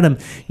course, Adam,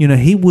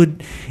 he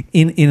would,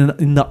 in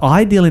the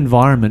ideal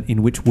environment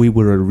in which we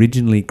were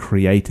originally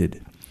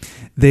created,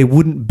 there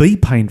wouldn't be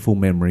painful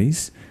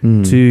memories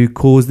to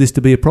cause this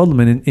to be a problem.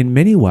 And in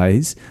many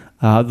ways,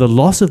 the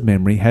loss of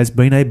memory has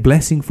been a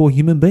blessing for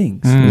human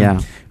beings.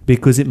 Yeah.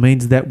 Because it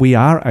means that we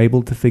are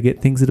able to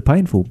forget things that are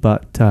painful.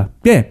 But,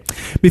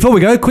 before we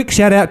go, quick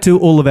shout out to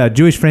all of our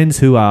Jewish friends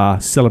who are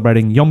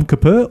celebrating Yom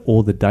Kippur,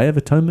 or the Day of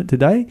Atonement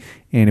today.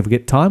 And if we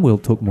get time, we'll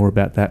talk more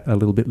about that a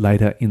little bit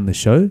later in the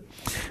show.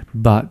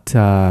 But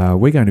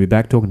we're going to be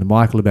back talking to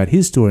Michael about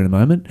his story in a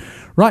moment.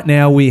 Right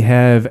now, we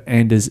have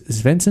Anders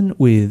Svensson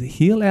with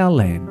Heal Our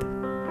Land.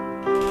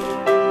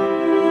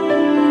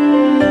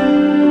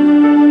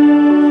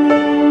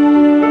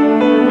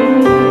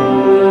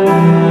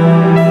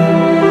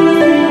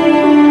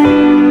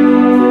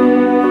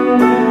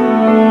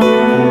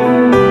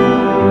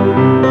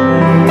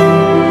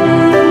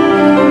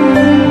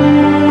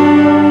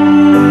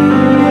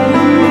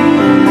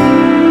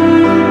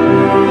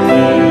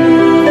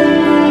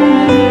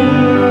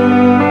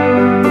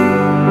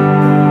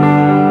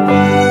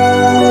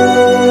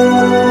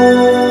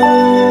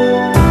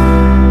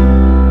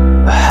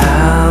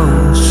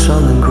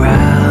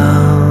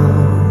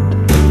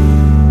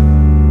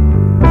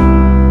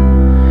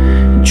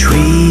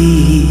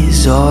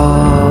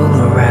 all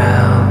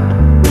around.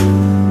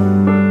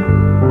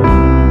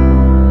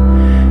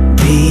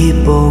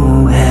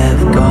 People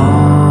have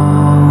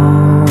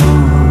gone,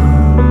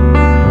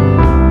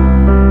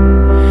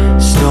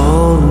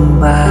 stolen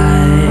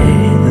by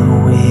the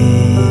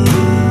wind.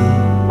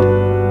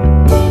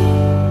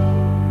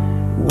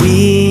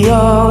 We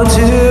all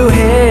do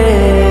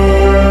hear,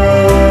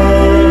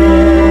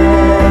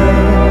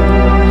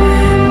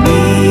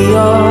 we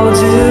all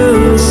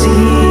do see,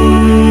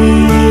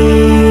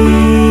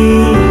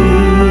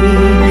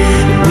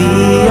 we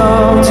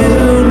all do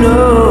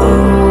know.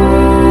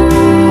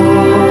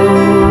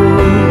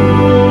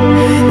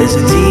 There's a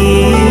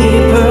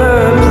deeper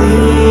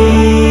plea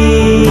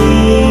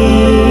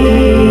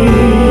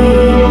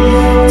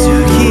to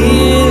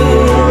heal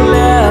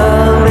our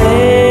land,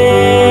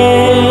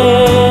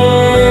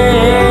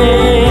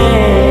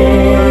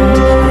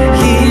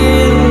 heal our land, heal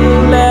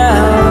our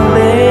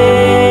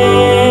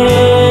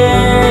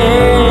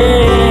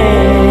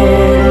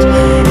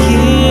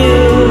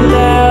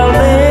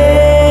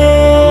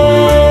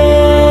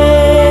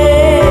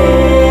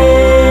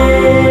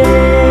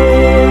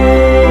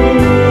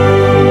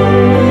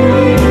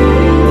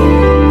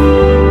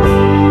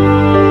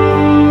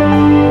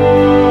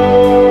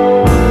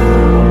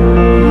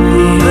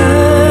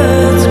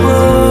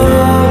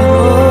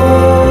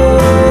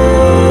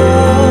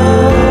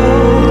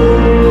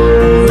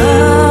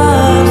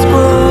Earth's growing, love's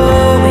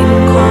growing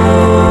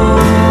cold,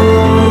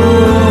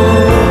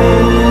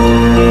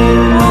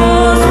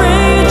 war's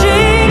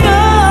raging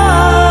on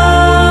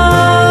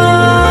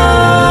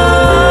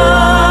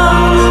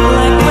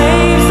like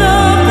waves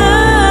of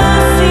the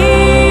sea.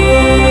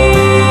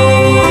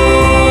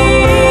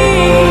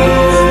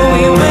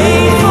 We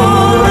wait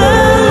for the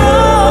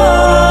Lord,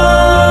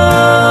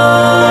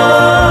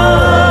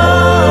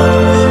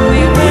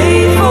 we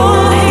wait for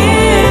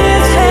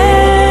His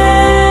hand,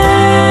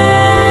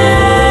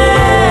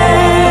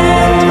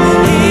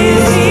 His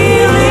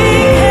healing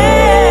hand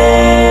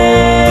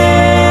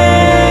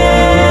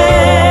will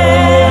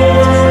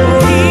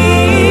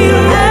heal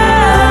our land.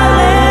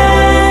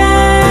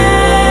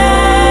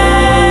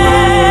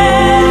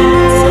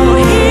 So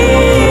heal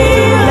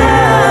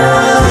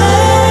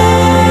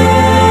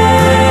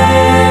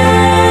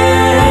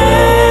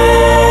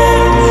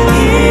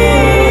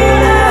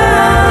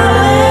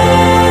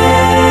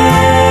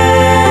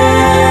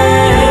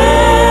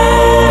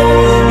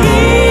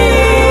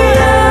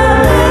our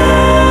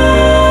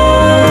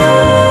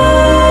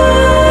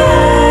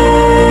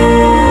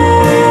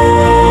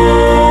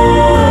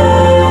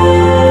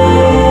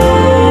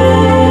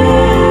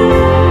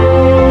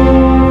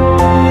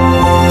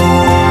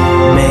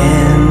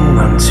Men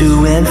run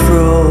to and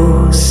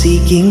fro,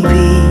 seeking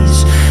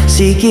peace,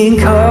 seeking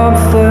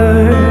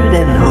comfort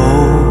and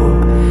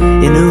hope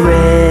in a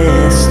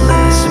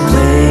restless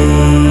place.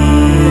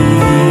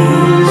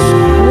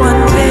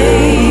 One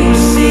day you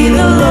see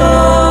the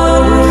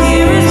Lord will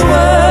hear His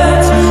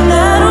words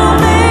that'll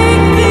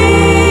make the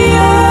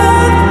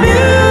earth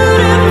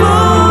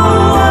beautiful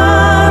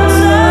once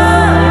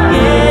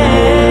again.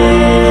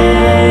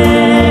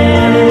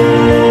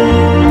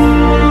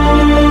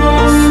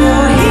 So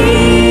heal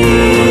our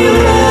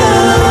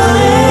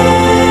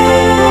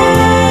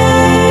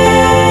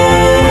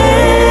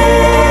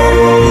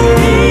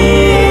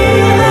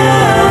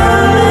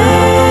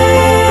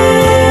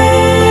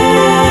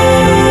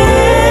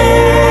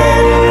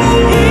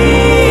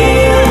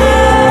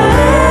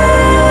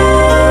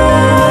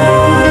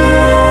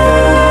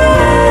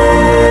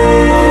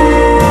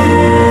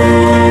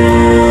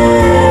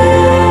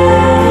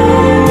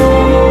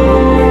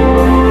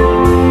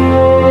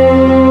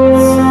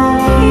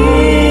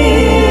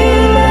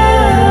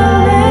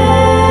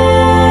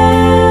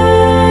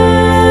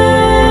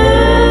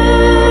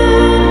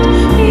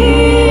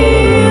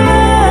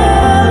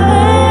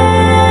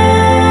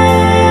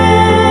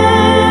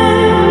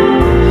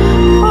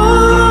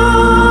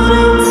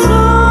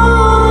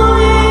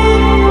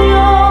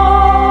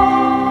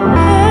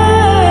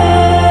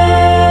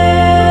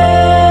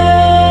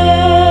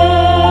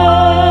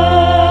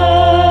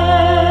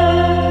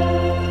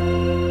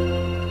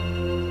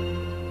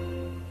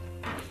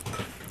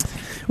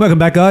Welcome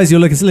back, guys.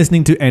 You're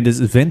listening to Anders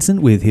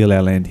Svensson with Heal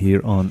Our Land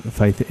here on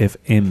Faith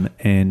FM.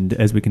 And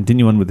as we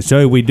continue on with the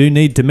show, we do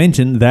need to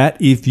mention that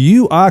if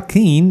you are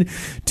keen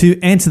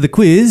to answer the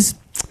quiz,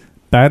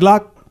 bad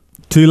luck,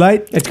 too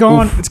late. It's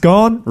gone. Oof, it's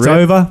gone. It's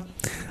over.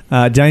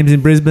 James in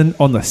Brisbane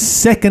on the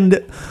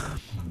second,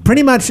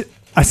 pretty much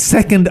a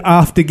second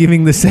after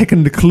giving the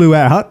second clue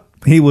out.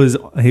 He was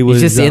He's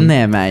just in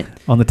there, mate.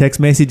 on the text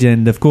message.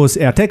 And of course,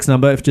 our text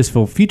number, if just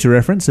for future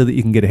reference, so that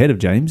you can get ahead of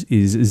James,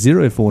 is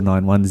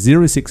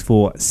 0491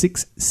 064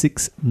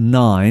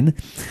 669.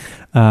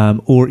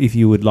 Or if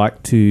you would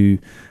like to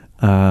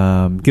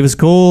give us a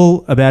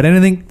call about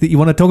anything that you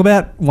want to talk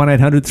about,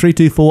 1800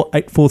 324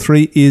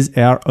 843 is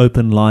our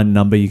open line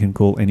number. You can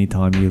call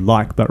anytime you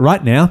like. But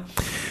right now,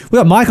 we've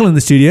got Michael in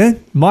the studio.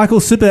 Michael,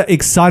 super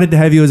excited to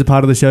have you as a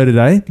part of the show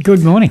today.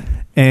 Good morning.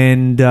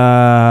 And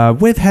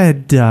we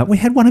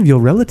had one of your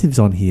relatives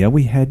on here.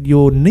 We had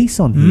your niece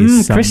on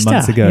here some Krista,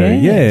 months ago.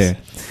 yes.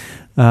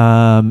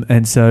 Yeah.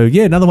 And so,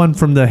 another one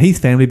from the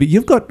Heath family. But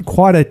you've got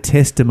quite a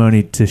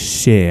testimony to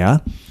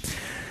share.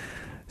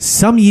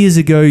 Some years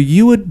ago,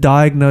 you were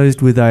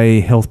diagnosed with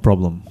a health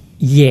problem.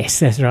 Yes,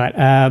 that's right.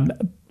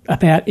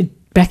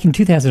 Back in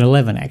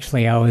 2011,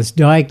 actually, I was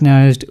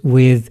diagnosed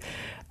with,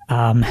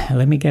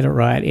 let me get it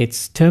right,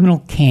 it's terminal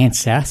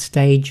cancer,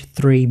 stage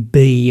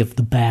 3B of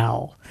the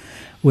bowel,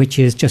 which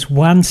is just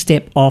one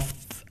step off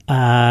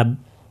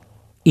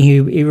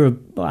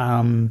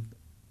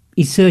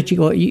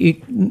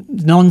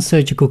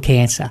non-surgical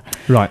cancer.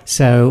 Right.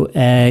 So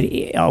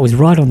I was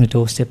right on the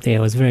doorstep there.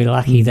 I was very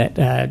lucky that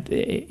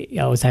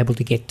I was able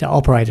to get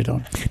operated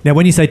on. Now,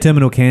 when you say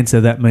terminal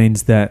cancer, that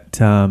means that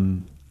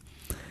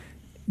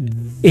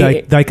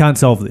they can't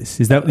solve this.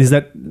 Is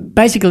that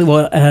basically?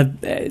 Well,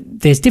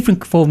 there's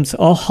different forms,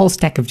 a whole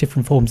stack of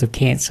different forms of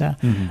cancer,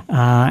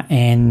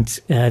 and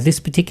this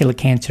particular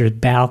cancer is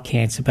bowel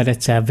cancer, but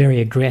it's a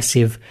very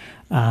aggressive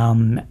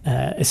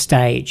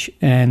stage.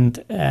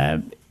 And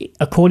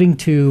according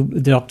to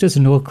the doctors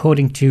and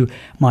according to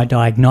my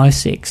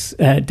diagnostics,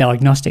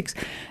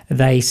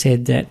 they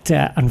said that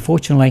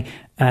unfortunately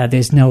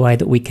there's no way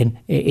that we can.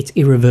 It's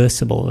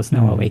irreversible. There's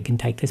no way we can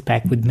take this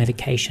back with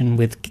medication,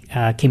 with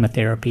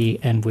chemotherapy,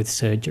 and with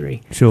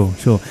surgery. Sure.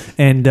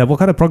 And what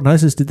kind of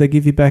prognosis did they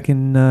give you back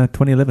in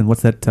 2011?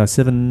 What's that?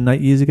 7-8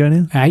 years ago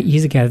now? 8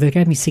 years ago, they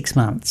gave me 6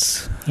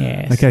 months.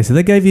 Yes. Okay, so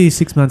they gave you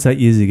 6 months 8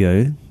 years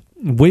ago.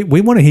 We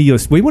want to hear your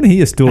story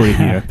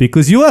here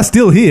because you are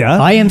still here.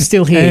 I am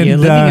still here, and,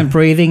 living and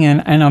breathing,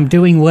 and I'm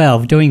doing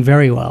well, doing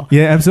very well.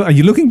 Yeah, absolutely. Are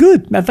you looking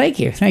good? Thank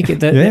you.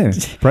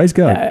 Praise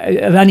God.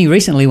 Only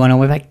recently, when I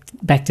went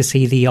back to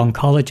see the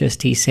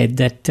oncologist, he said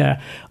that,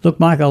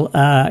 look, Michael,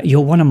 you're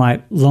one of my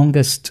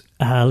longest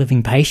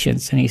living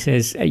patients, and he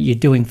says you're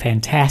doing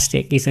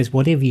fantastic. He says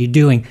whatever you're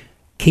doing,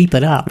 keep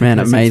it up. Man,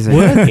 amazing.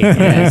 It's working.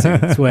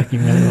 It's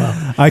working really well.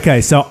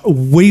 Okay, so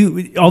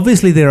we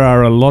obviously there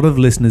are a lot of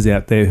listeners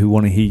out there who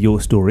want to hear your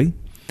story.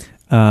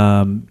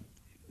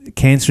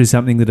 Cancer is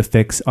something that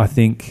affects, I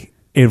think,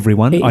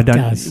 everyone. It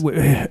does.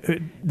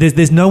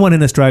 There's no one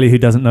in Australia who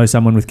doesn't know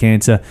someone with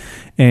cancer,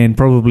 and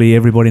probably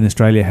everybody in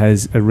Australia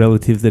has a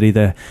relative that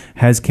either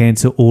has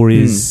cancer or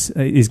is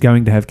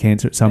going to have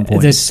cancer at some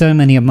point. There's so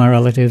many of my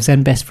relatives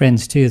and best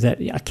friends too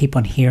that I keep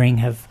on hearing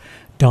have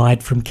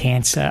died from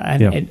cancer,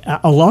 and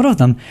a lot of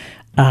them,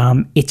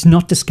 it's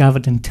not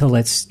discovered until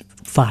it's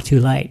far too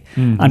late.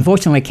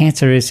 Unfortunately,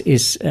 cancer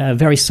is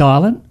very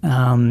silent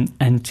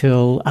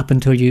until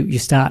you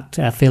start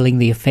feeling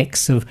the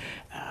effects of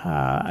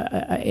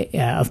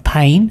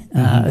pain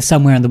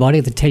somewhere in the body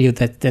that tell you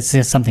that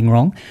there's something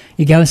wrong.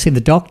 You go and see the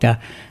doctor,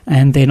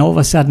 and then all of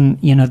a sudden,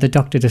 the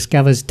doctor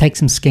takes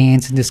some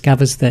scans and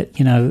discovers that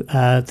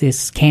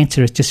this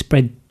cancer has just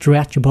spread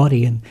throughout your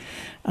body, and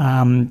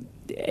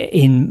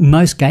in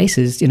most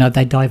cases,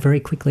 they die very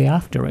quickly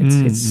after.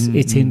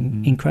 It's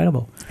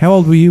incredible. How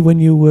old were you when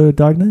you were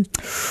diagnosed?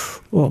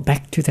 Well,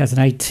 back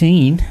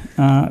 2018.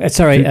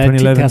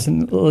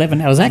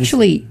 2011. I was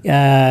actually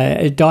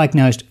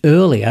diagnosed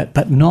earlier,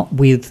 but not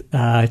with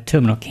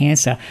terminal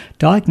cancer.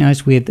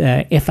 Diagnosed with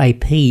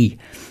FAP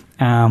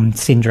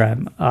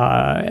syndrome,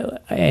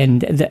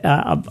 and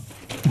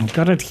I've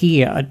got it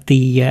here.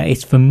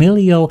 It's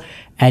familial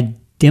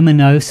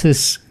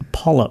adenomatous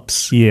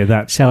polyps. Yeah,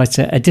 that. So it's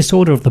a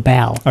disorder of the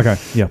bowel. Okay,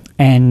 yeah.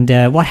 And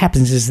what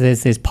happens is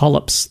there's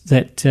polyps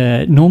that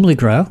normally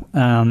grow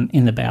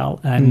in the bowel,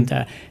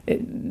 and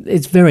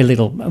it's very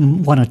little,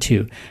 1 or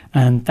 2,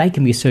 and they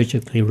can be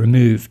surgically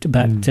removed.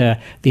 But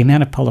the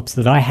amount of polyps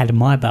that I had in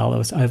my bowel, there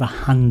was over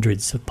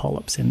hundreds of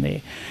polyps in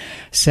there.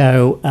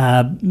 So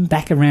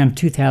back around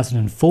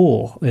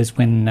 2004 is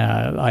when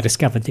I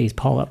discovered these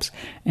polyps,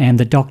 and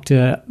the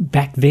doctor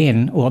back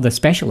then, or the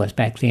specialist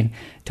back then,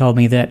 told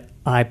me that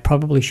I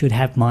probably should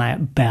have my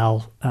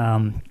bowel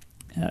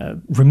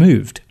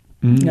removed,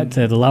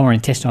 the lower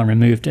intestine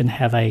removed, and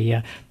have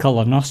a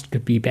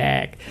colonoscopy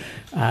bag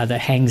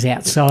that hangs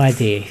outside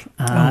there.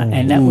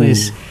 And that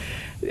was...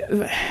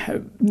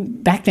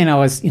 Back then I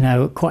was,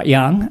 quite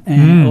young,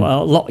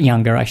 well, a lot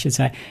younger, I should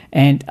say,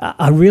 and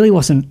I really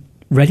wasn't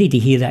ready to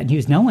hear that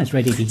news. No one's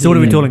ready to hear. So what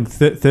are we talking,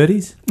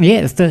 30s?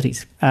 Yeah, the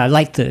 30s,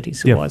 late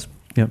 30s it was.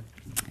 Yep.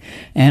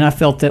 And I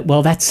felt that,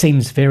 well, that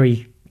seems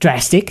very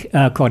drastic,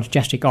 quite a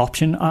drastic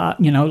option.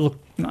 Look,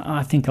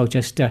 I think I'll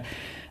just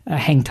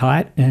hang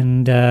tight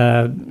and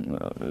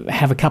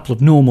have a couple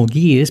of normal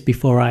years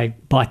before I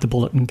bite the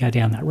bullet and go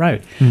down that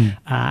road.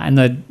 And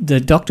the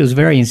doctor was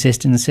very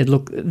insistent and said,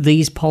 look,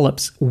 these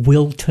polyps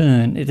will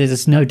turn,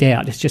 there's no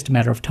doubt, it's just a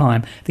matter of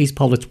time, these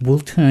polyps will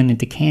turn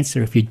into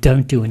cancer if you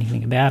don't do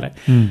anything about it.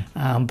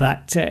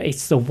 But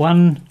it's the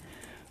one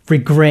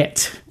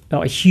regret,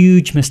 a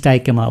huge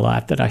mistake in my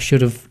life, that I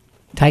should have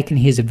taken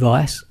his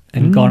advice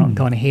and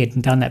gone ahead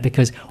and done that,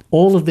 because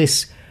all of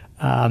this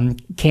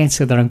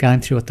cancer that I'm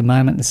going through at the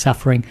moment, the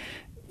suffering,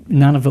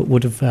 none of it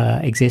would have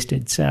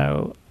existed.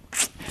 So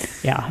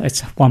yeah,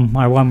 it's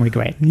my one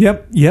regret.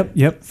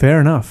 Yep. Fair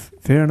enough.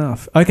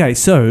 Okay,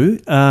 so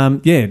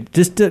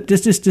just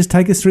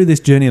take us through this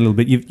journey a little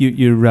bit.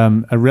 You're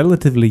a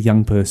relatively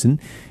young person.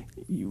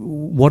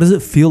 What does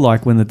it feel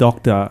like when the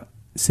doctor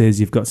says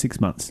you've got 6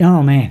 months?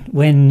 Oh man,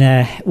 when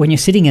you're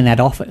sitting in that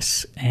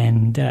office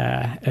and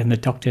the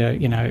doctor,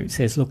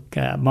 says, "Look,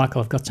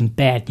 Michael, I've got some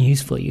bad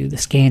news for you. The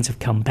scans have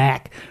come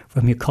back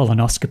from your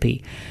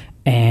colonoscopy,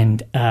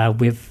 and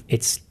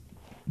it's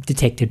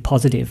detected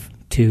positive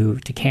to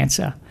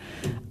cancer.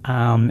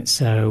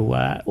 So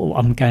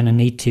I'm going to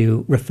need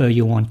to refer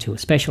you on to a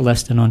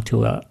specialist and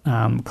onto a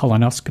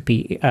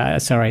oncology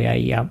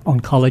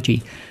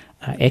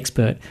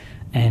expert."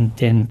 And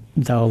then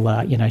they'll,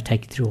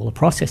 take you through all the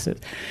processes.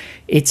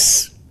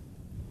 It's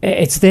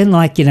then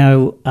like,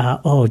 I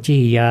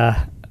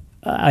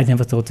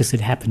never thought this had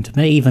happened to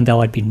me, even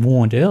though I'd been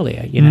warned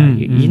earlier.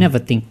 You never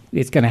think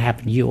it's going to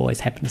happen to you,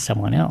 always happen to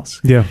someone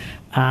else. Yeah.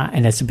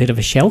 And it's a bit of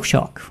a shell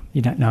shock.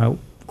 You don't know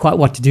quite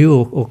what to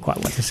do or quite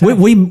what to say.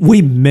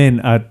 We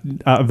men are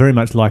very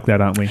much like that,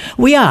 aren't we?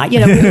 We are.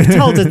 We're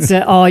told it's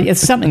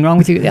it's something wrong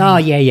with you. Oh,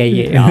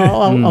 yeah.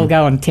 I'll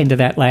go and tend to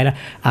that later.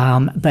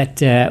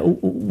 But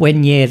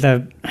when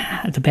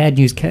the bad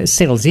news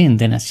settles in,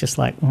 then it's just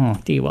like, oh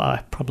dear, well,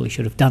 I probably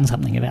should have done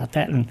something about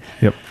that. And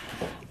yep.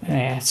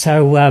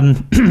 So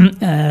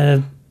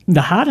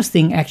the hardest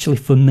thing actually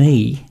for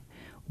me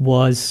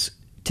was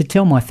to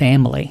tell my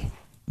family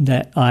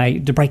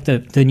to break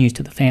the news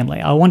to the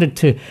family. I wanted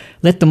to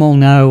let them all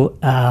know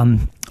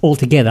all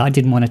together. I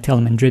didn't want to tell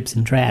them in dribs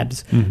and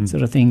drabs,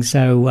 sort of thing.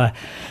 So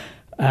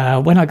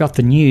when I got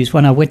the news,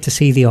 when I went to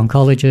see the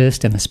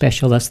oncologist and the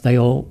specialist, they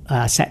all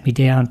sat me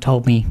down,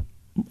 told me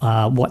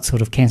what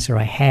sort of cancer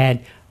I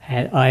had.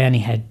 I only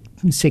had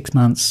 6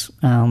 months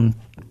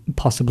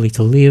possibly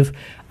to live,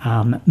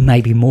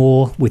 maybe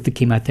more with the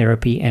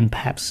chemotherapy and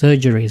perhaps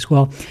surgery as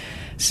well.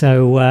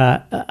 So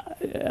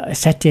I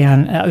sat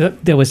down.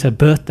 There was a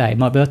birthday.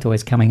 My birthday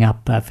was coming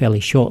up fairly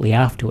shortly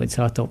afterwards,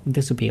 so I thought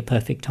this would be a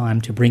perfect time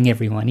to bring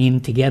everyone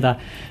in together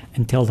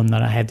and tell them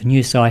that I had the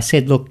news. So I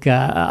said, look,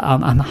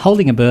 I'm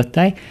holding a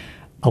birthday.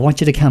 I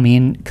want you to come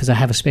in because I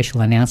have a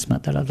special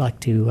announcement that I'd like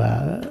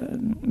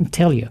to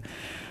tell you.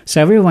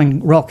 So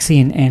everyone rocks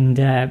in, and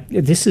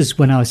this is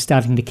when I was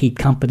starting to keep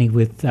company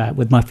with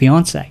my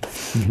fiance,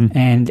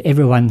 and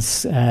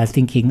everyone's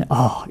thinking,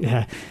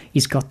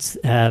 he's got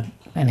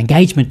an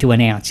engagement to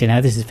announce.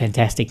 This is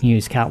fantastic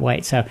news. Can't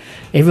wait. So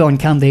everyone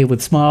come there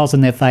with smiles on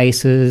their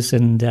faces,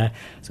 and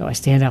so I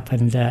stand up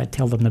and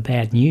tell them the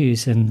bad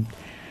news, and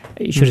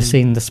you should have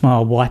seen the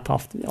smile wipe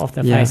off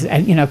their faces.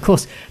 And of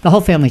course, the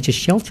whole family just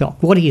shell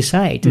shocked. What do you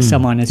say to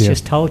someone that's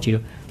just told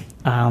you,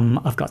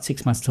 I've got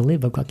 6 months to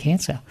live, I've got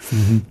cancer?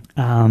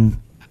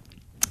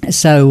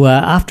 So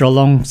after a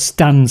long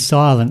stunned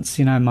silence,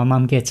 my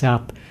mum gets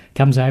up,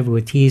 comes over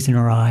with tears in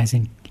her eyes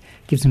and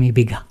gives me a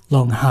big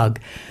long hug,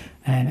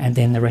 and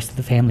then the rest of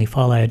the family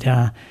followed.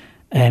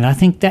 And I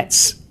think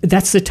that's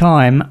the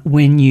time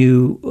when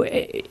you,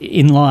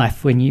 in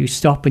life, when you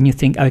stop and you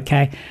think,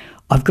 okay,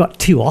 I've got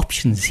two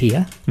options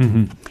here.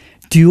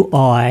 Do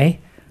I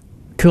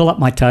curl up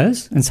my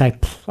toes and say,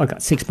 I've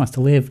got 6 months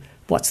to live,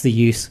 what's the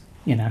use?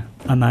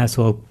 I may as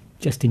well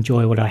just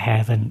enjoy what I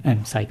have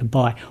and say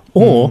goodbye.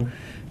 Or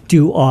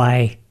do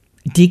I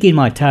dig in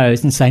my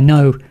toes and say,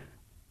 no,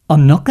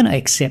 I'm not going to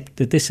accept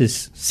that this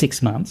is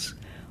 6 months.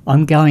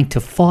 I'm going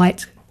to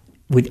fight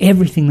with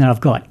everything that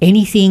I've got.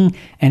 Anything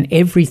and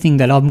everything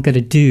that I'm going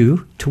to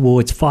do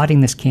towards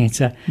fighting this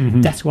cancer,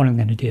 that's what I'm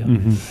going to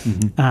do.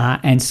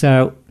 And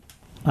so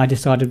I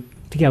decided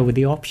to go with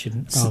the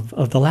option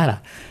of the latter.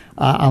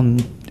 I'm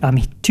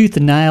tooth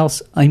and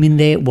nails. I'm in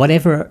there.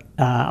 Whatever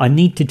I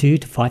need to do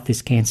to fight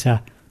this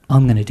cancer,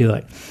 I'm going to do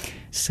it.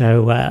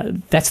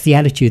 So that's the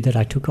attitude that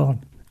I took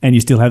on. And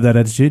you still have that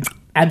attitude?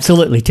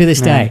 Absolutely, to this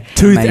day.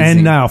 Tooth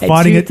and nail,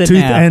 fighting it tooth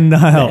and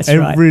nail, That's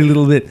every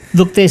little bit.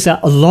 Look, there's a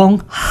long,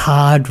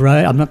 hard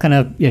road. I'm not going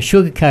to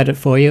sugarcoat it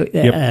for you.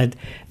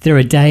 There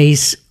are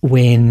days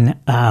when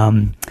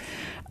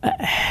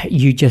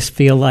you just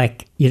feel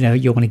like, you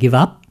want to give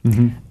up.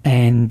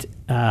 And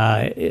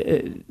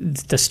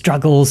the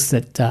struggles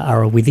that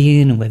are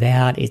within and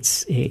without,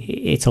 it's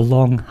a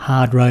long,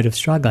 hard road of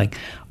struggling.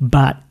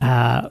 But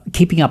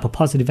keeping up a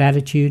positive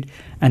attitude,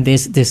 and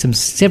there's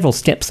several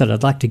steps that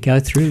I'd like to go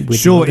through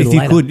with you a little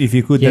later. if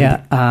you could.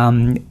 Yeah,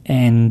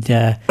 and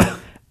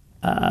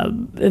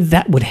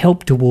that would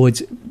help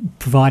towards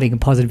providing a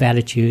positive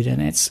attitude.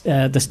 And it's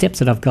the steps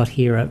that I've got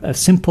here are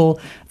simple.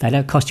 They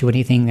don't cost you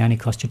anything. They only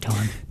cost you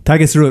time.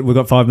 Take us through it. We've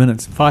got 5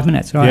 minutes. 5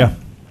 minutes, right? Yeah.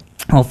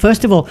 Well,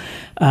 first of all,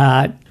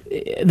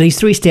 these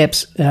 3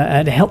 steps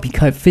to help you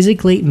cope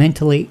physically,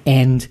 mentally,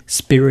 and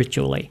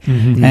spiritually.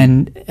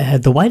 And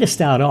the way to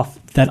start off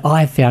that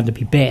I've found to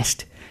be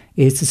best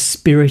is the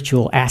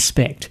spiritual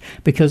aspect,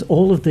 because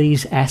all of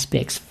these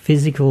aspects,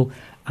 physical,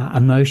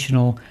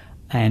 emotional,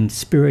 and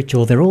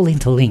spiritual, they're all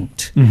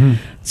interlinked.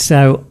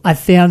 So I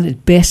found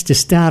it best to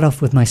start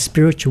off with my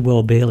spiritual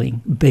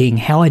well-being.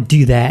 How I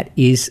do that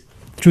is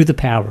through the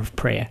power of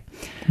prayer.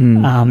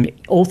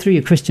 All through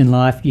your Christian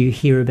life, you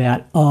hear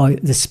about,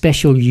 the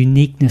special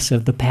uniqueness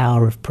of the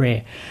power of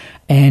prayer.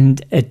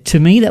 And to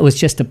me, that was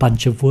just a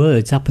bunch of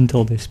words up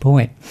until this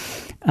point.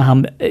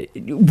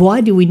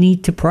 Why do we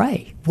need to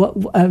pray?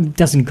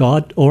 Doesn't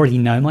God already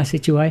know my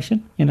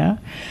situation,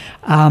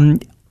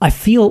 I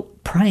feel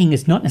praying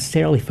is not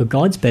necessarily for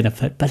God's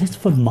benefit, but it's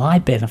for my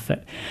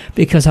benefit,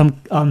 because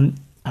I'm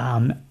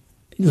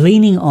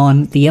leaning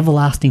on the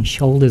everlasting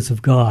shoulders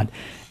of God.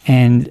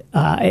 And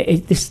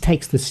this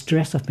takes the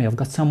stress off me. I've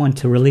got someone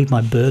to relieve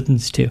my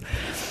burdens to.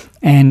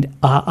 And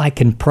I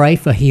can pray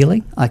for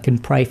healing. I can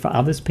pray for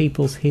others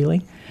people's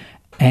healing.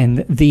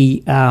 And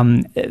the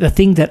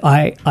thing that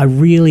I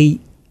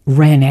really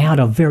ran out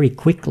of very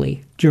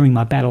quickly during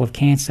my battle of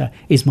cancer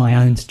is my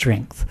own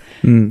strength.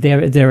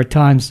 There are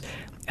times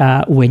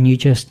when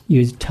you're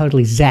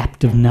totally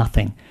zapped of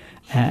nothing.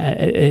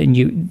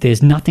 And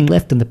there's nothing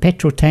left in the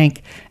petrol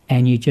tank,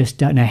 and you just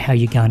don't know how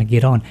you're going to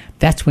get on.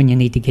 That's when you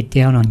need to get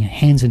down on your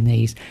hands and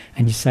knees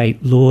and you say,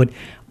 Lord,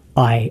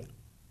 I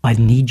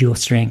need your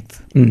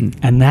strength.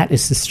 And that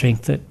is the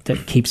strength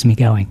that keeps me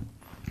going.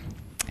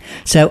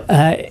 So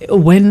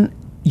when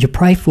you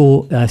pray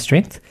for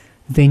strength,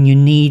 then you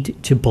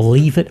need to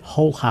believe it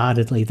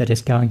wholeheartedly that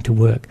it's going to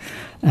work.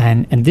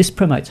 And this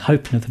promotes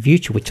hope into the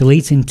future, which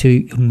leads into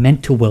your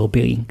mental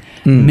well-being.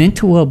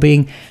 Mental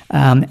well-being,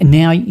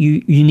 now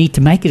you need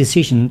to make a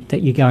decision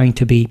that you're going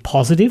to be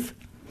positive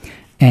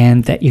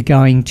and that you're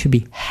going to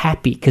be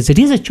happy, because it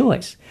is a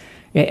choice.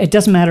 It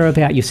doesn't matter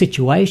about your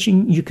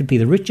situation. You could be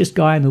the richest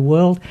guy in the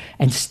world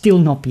and still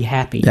not be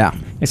happy. Yeah,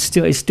 it's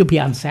still be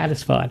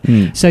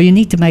unsatisfied. So you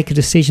need to make a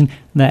decision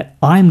that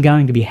I'm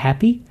going to be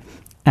happy,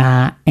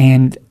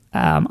 and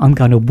I'm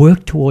going to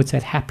work towards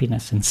that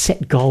happiness and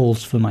set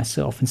goals for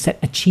myself and set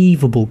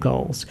achievable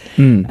goals,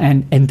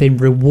 and then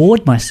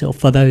reward myself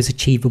for those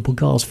achievable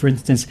goals. For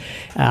instance,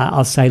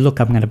 I'll say,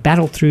 look, I'm going to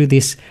battle through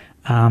this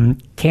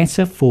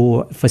cancer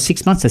for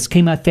 6 months. That's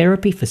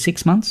chemotherapy for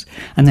 6 months.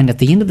 And then at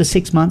the end of the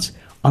 6 months,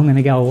 I'm going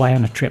to go away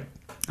on a trip.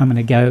 I'm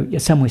going to go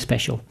somewhere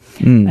special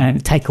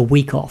and take a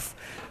week off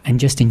and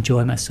just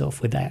enjoy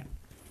myself with that.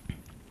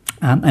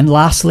 And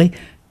lastly,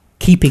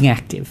 keeping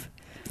active.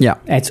 Yeah,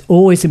 it's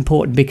always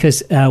important,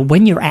 because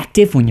when you're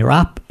active, when you're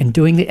up and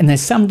doing it, and there's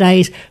some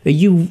days that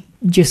you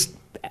just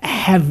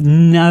have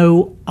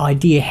no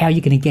idea how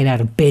you're going to get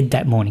out of bed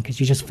that morning because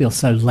you just feel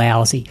so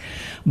lousy.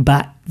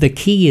 But the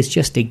key is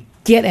just to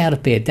get out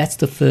of bed. That's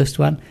the first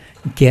one.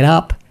 Get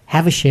up,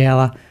 have a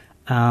shower,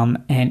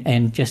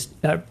 and just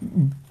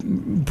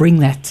bring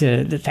that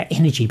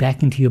energy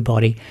back into your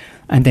body.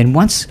 And then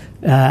once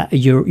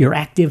you're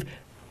active,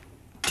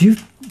 do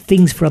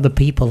things for other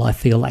people. I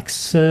feel like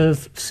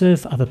serve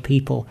other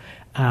people.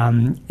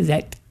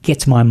 That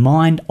gets my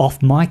mind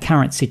off my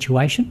current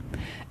situation,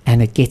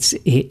 and it gets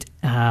it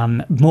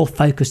more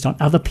focused on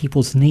other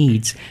people's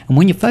needs. And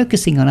when you're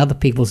focusing on other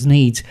people's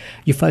needs,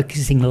 you're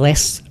focusing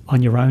less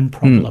on your own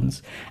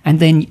problems. And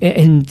then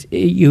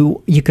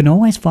you can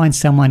always find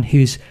someone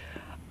who's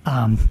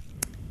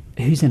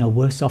in a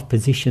worse off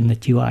position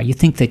that you are. You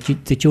think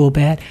that you're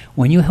bad.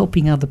 When you're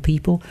helping other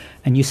people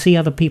and you see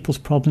other people's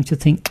problems, you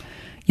think,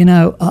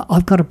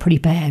 I've got it pretty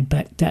bad,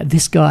 but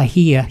this guy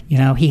here,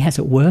 he has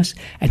it worse,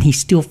 and he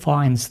still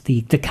finds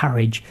the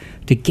courage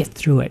to get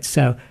through it.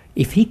 So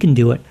if he can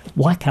do it,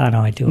 why can't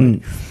I do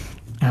it?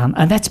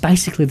 And that's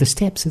basically the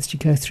steps that you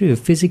go through: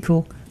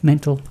 physical,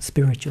 mental,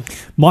 spiritual.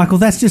 Michael,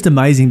 that's just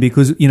amazing,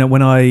 because,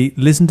 when I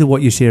listen to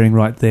what you're sharing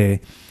right there,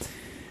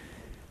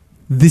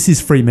 this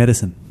is free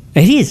medicine.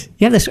 It is.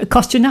 Yeah, it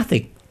costs you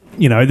nothing.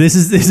 This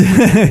is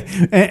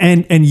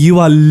and you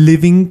are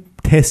living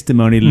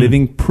testimony,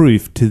 living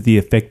proof to the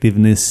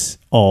effectiveness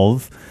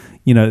of,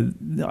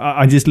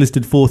 I just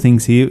listed 4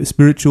 things here: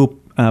 spiritual,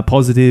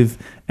 positive,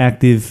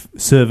 active,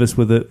 service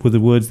were the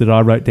words that I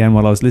wrote down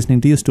while I was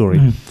listening to your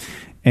story.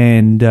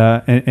 And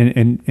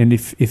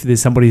if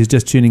there's somebody who's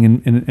just tuning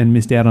in and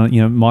missed out on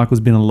it,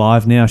 Michael's been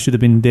alive now, should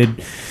have been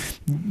dead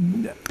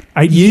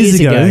 8 years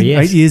ago.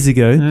 Yes. 8 years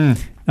ago,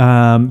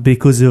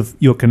 because of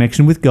your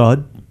connection with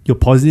God, your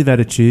positive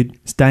attitude,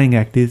 staying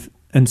active,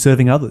 and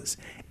serving others.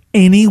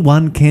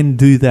 Anyone can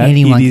do that.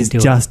 It is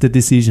just a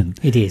decision.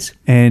 It is.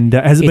 And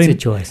it's a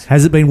choice.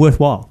 Has it been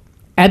worthwhile?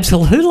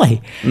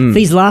 Absolutely.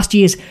 These last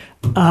years,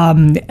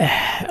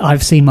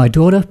 I've seen my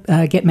daughter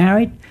get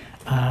married.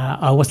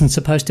 I wasn't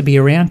supposed to be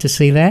around to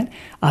see that.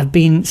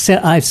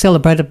 I've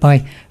celebrated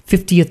my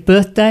 50th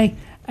birthday.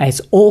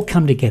 It's all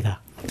come together.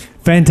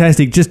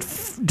 Fantastic.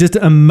 Just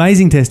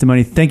amazing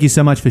testimony. Thank you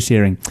so much for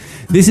sharing.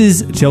 This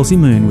is Chelsea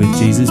Moon with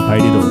Jesus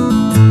Paid It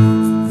All.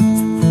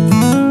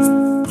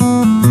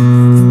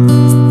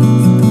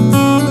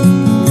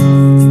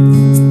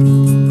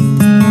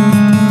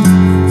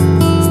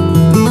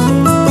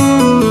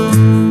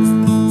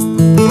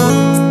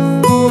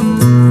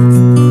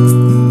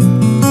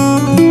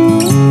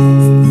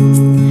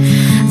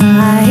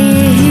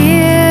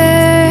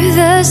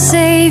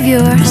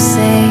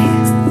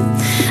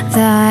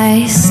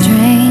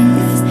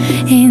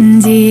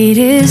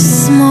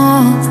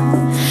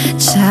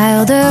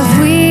 Child of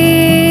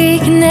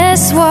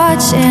weakness,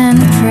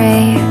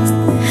 pray.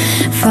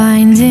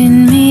 Find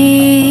in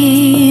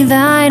me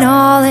thine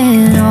all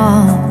in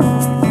all.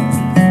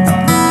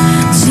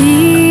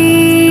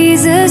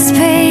 Jesus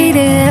paid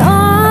it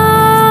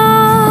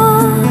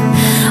all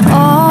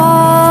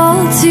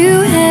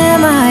to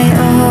him I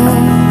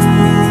owe.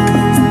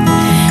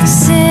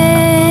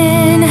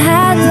 Sin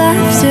had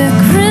left a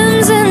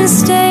crimson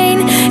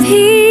stain,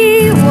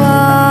 he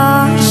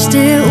washed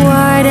it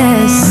white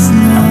as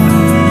snow.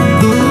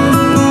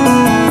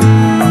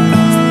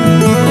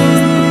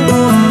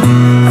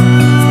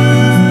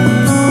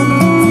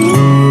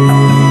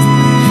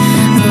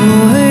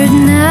 Lord,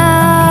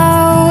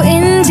 now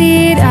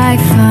indeed I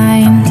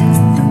find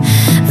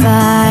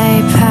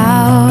thy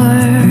power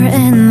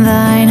and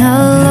thine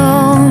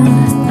alone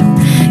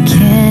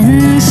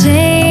can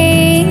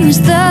change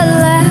the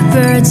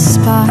leopard's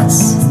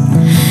spots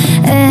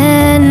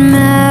and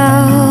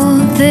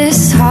melt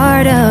this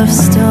heart of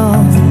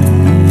stone.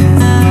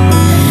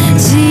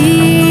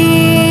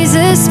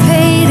 Jesus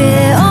paid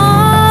it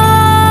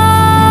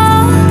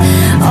all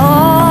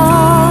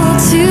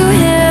to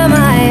him I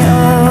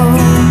owe.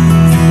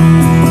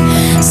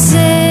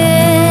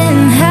 Sin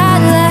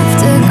had left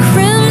a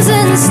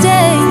crimson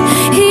stain,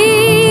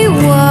 he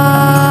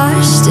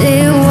washed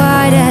it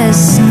white as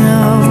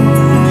snow.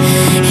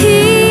 He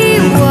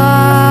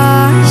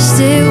washed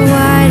it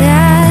white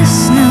as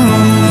snow.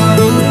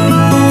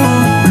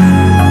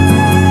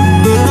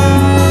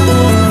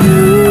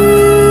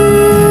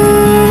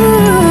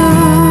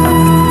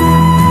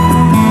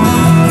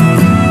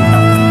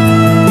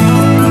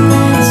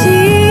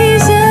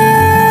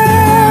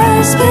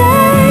 Jesus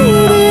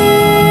paid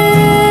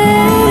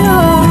it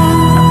all.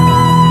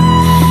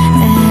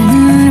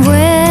 And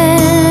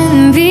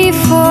when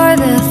before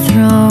the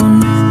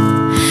throne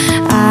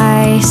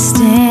I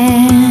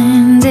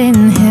stand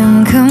in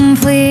him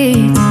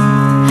complete,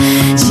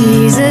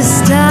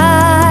 Jesus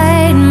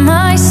died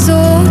my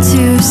soul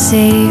to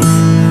save.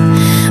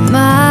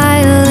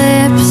 My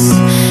lips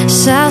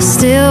shall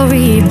still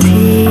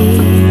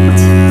repeat,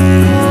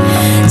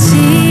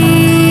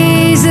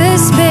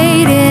 Jesus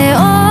paid it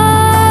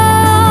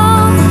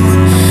all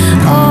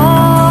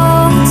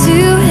to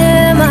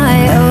him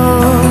I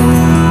owe.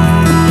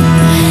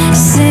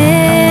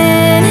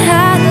 Sin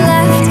had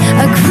left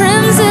a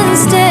crimson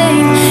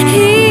stain,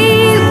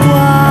 he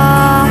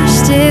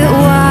washed it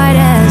white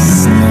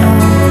as snow.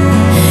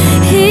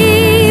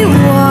 He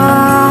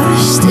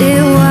washed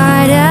it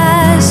white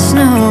as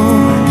snow.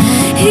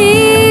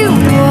 He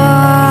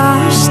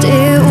washed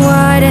it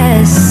white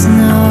as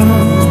snow.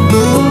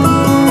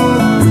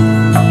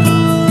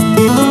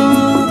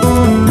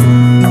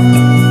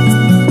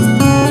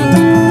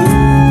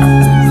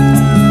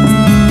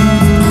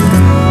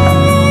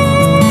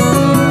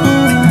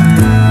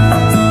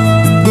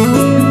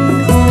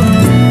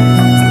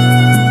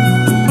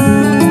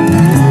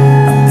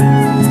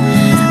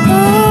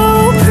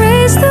 Oh,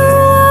 praise the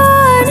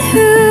one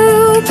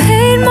who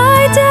paid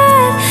my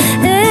debt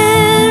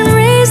and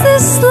raised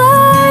this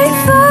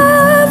life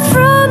up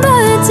from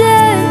the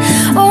dead.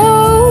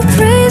 Oh,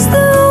 praise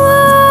the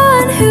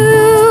one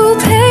who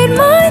paid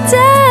my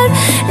debt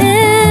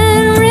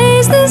and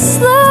raised this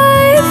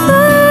life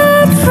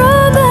up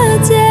from the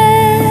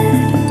dead.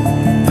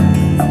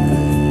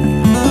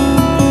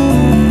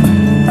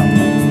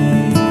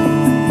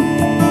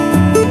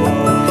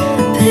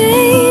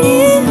 Paid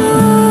it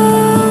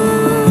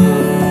all.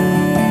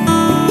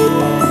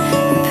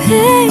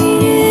 Paid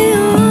it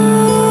all.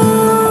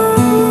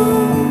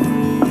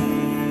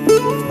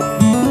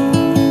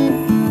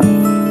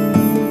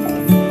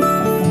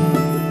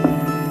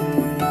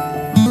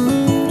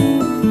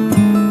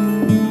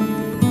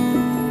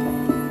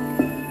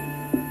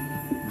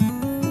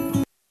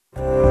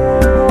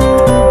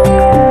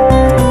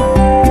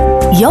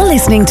 You're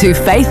listening to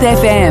Faith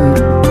FM,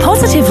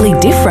 positively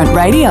different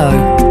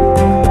radio.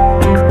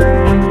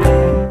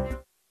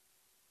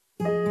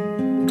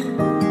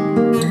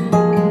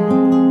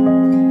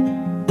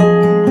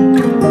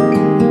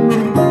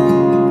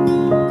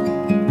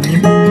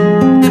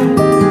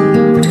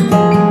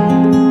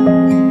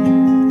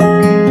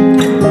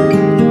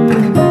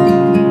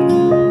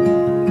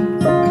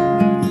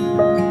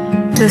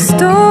 The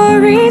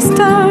story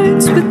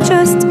starts with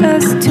just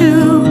us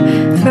two.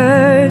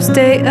 First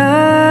day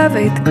of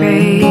 8th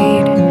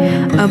grade,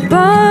 a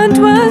bond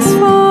was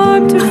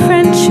formed, a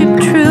friendship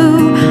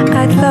true.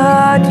 I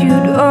thought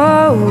you'd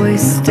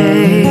always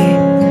stay,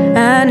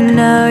 and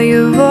now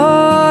your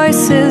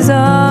voice is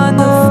on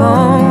the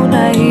phone.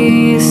 I hear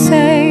you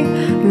say,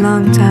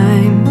 long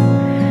time.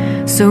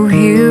 So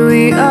here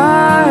we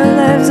are,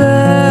 lives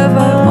of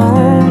our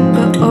own,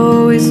 but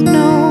always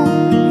know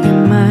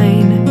you're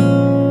mine.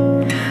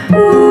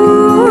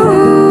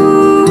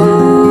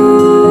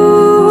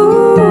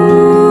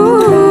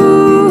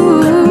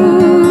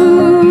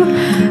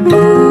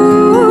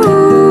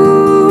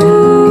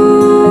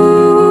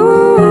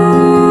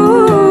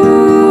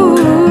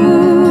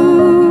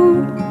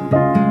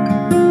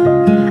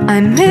 I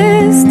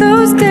miss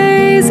those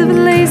days of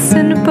lace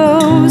and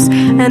bows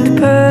and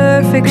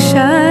perfect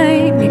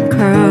shiny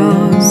curls.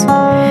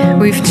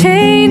 We've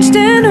changed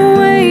in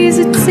ways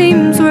it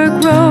seems we're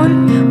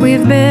grown.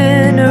 We've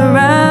been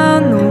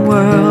around the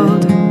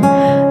world,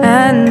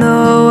 and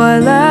though our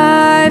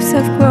lives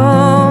have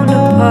grown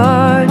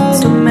apart,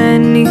 so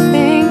many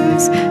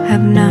things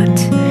have not.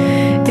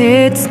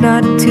 It's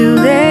not too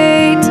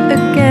late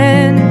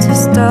again to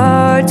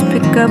start,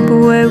 pick up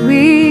where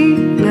we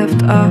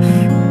left off.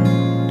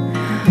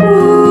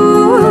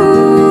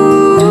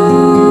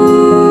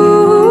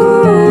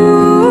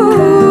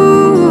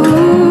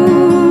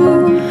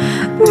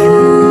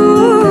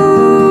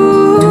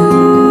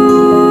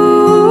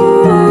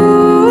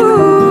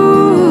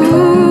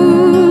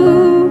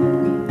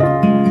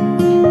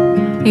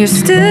 You're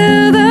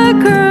still the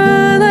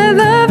girl I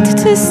loved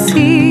to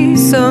see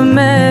so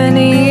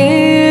many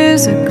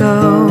years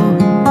ago,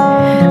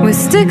 with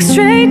stick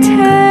straight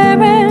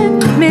hair and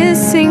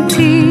missing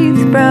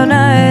teeth, brown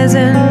eyes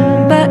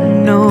and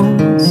button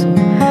nose.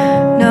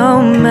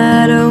 No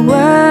matter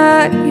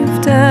what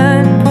you've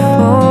done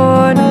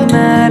before, no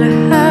matter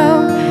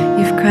how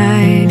you've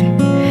cried,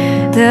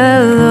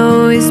 there'll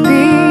always be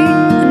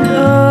an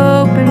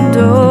open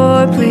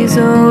door. Please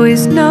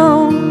always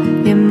know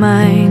you're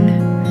mine.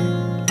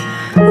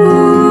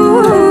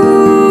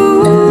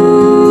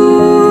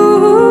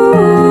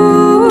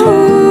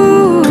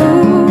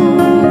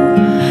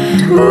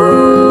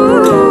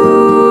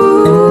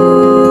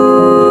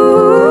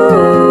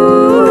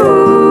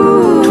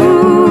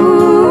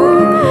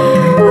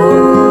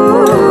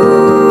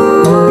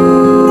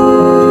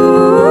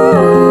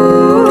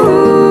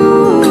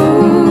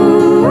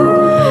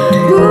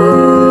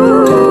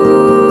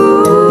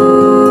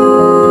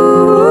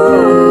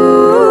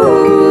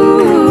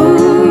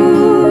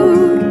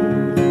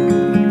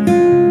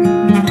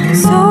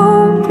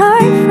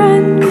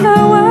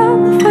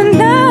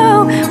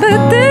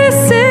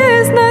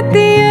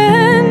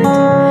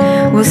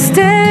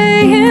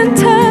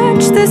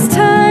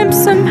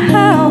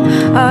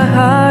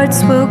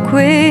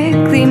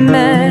 Quickly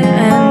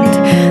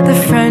mend. The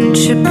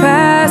friendship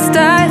past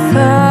I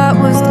thought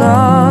was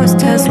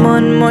lost has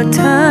one more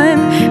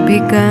time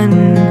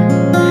begun.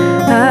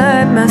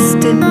 I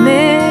must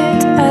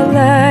admit I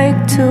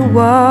like to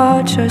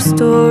watch our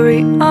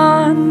story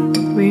on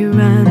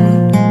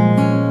rerun.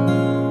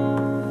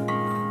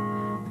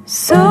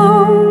 So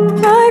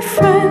my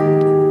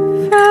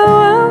friend,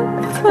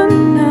 farewell for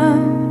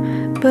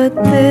now, but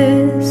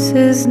this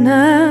is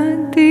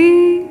not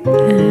the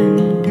end.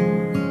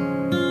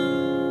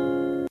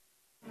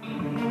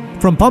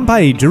 From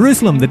Pompeii,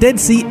 Jerusalem, the Dead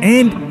Sea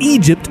and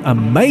Egypt,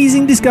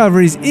 Amazing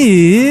Discoveries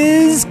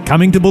is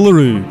coming to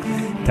Bullaroo.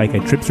 Take a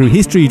trip through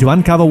history to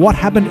uncover what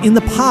happened in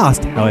the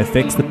past, how it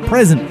affects the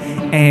present,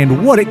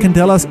 and what it can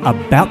tell us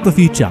about the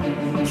future.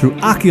 Through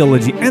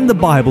archaeology and the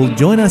Bible,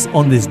 join us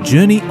on this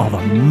journey of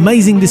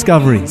amazing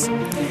discoveries.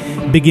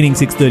 Beginning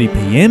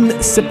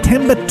 6:30pm,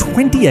 September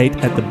 28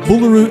 at the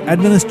Bullaroo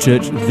Adventist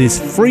Church, this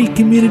free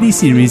community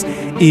series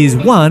is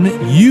one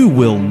you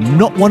will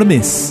not want to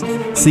miss.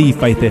 See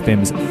Faith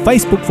FM's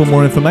Facebook for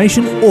more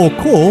information or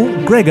call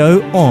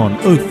Grego on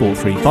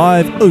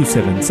 0435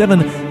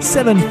 077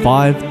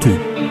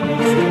 752.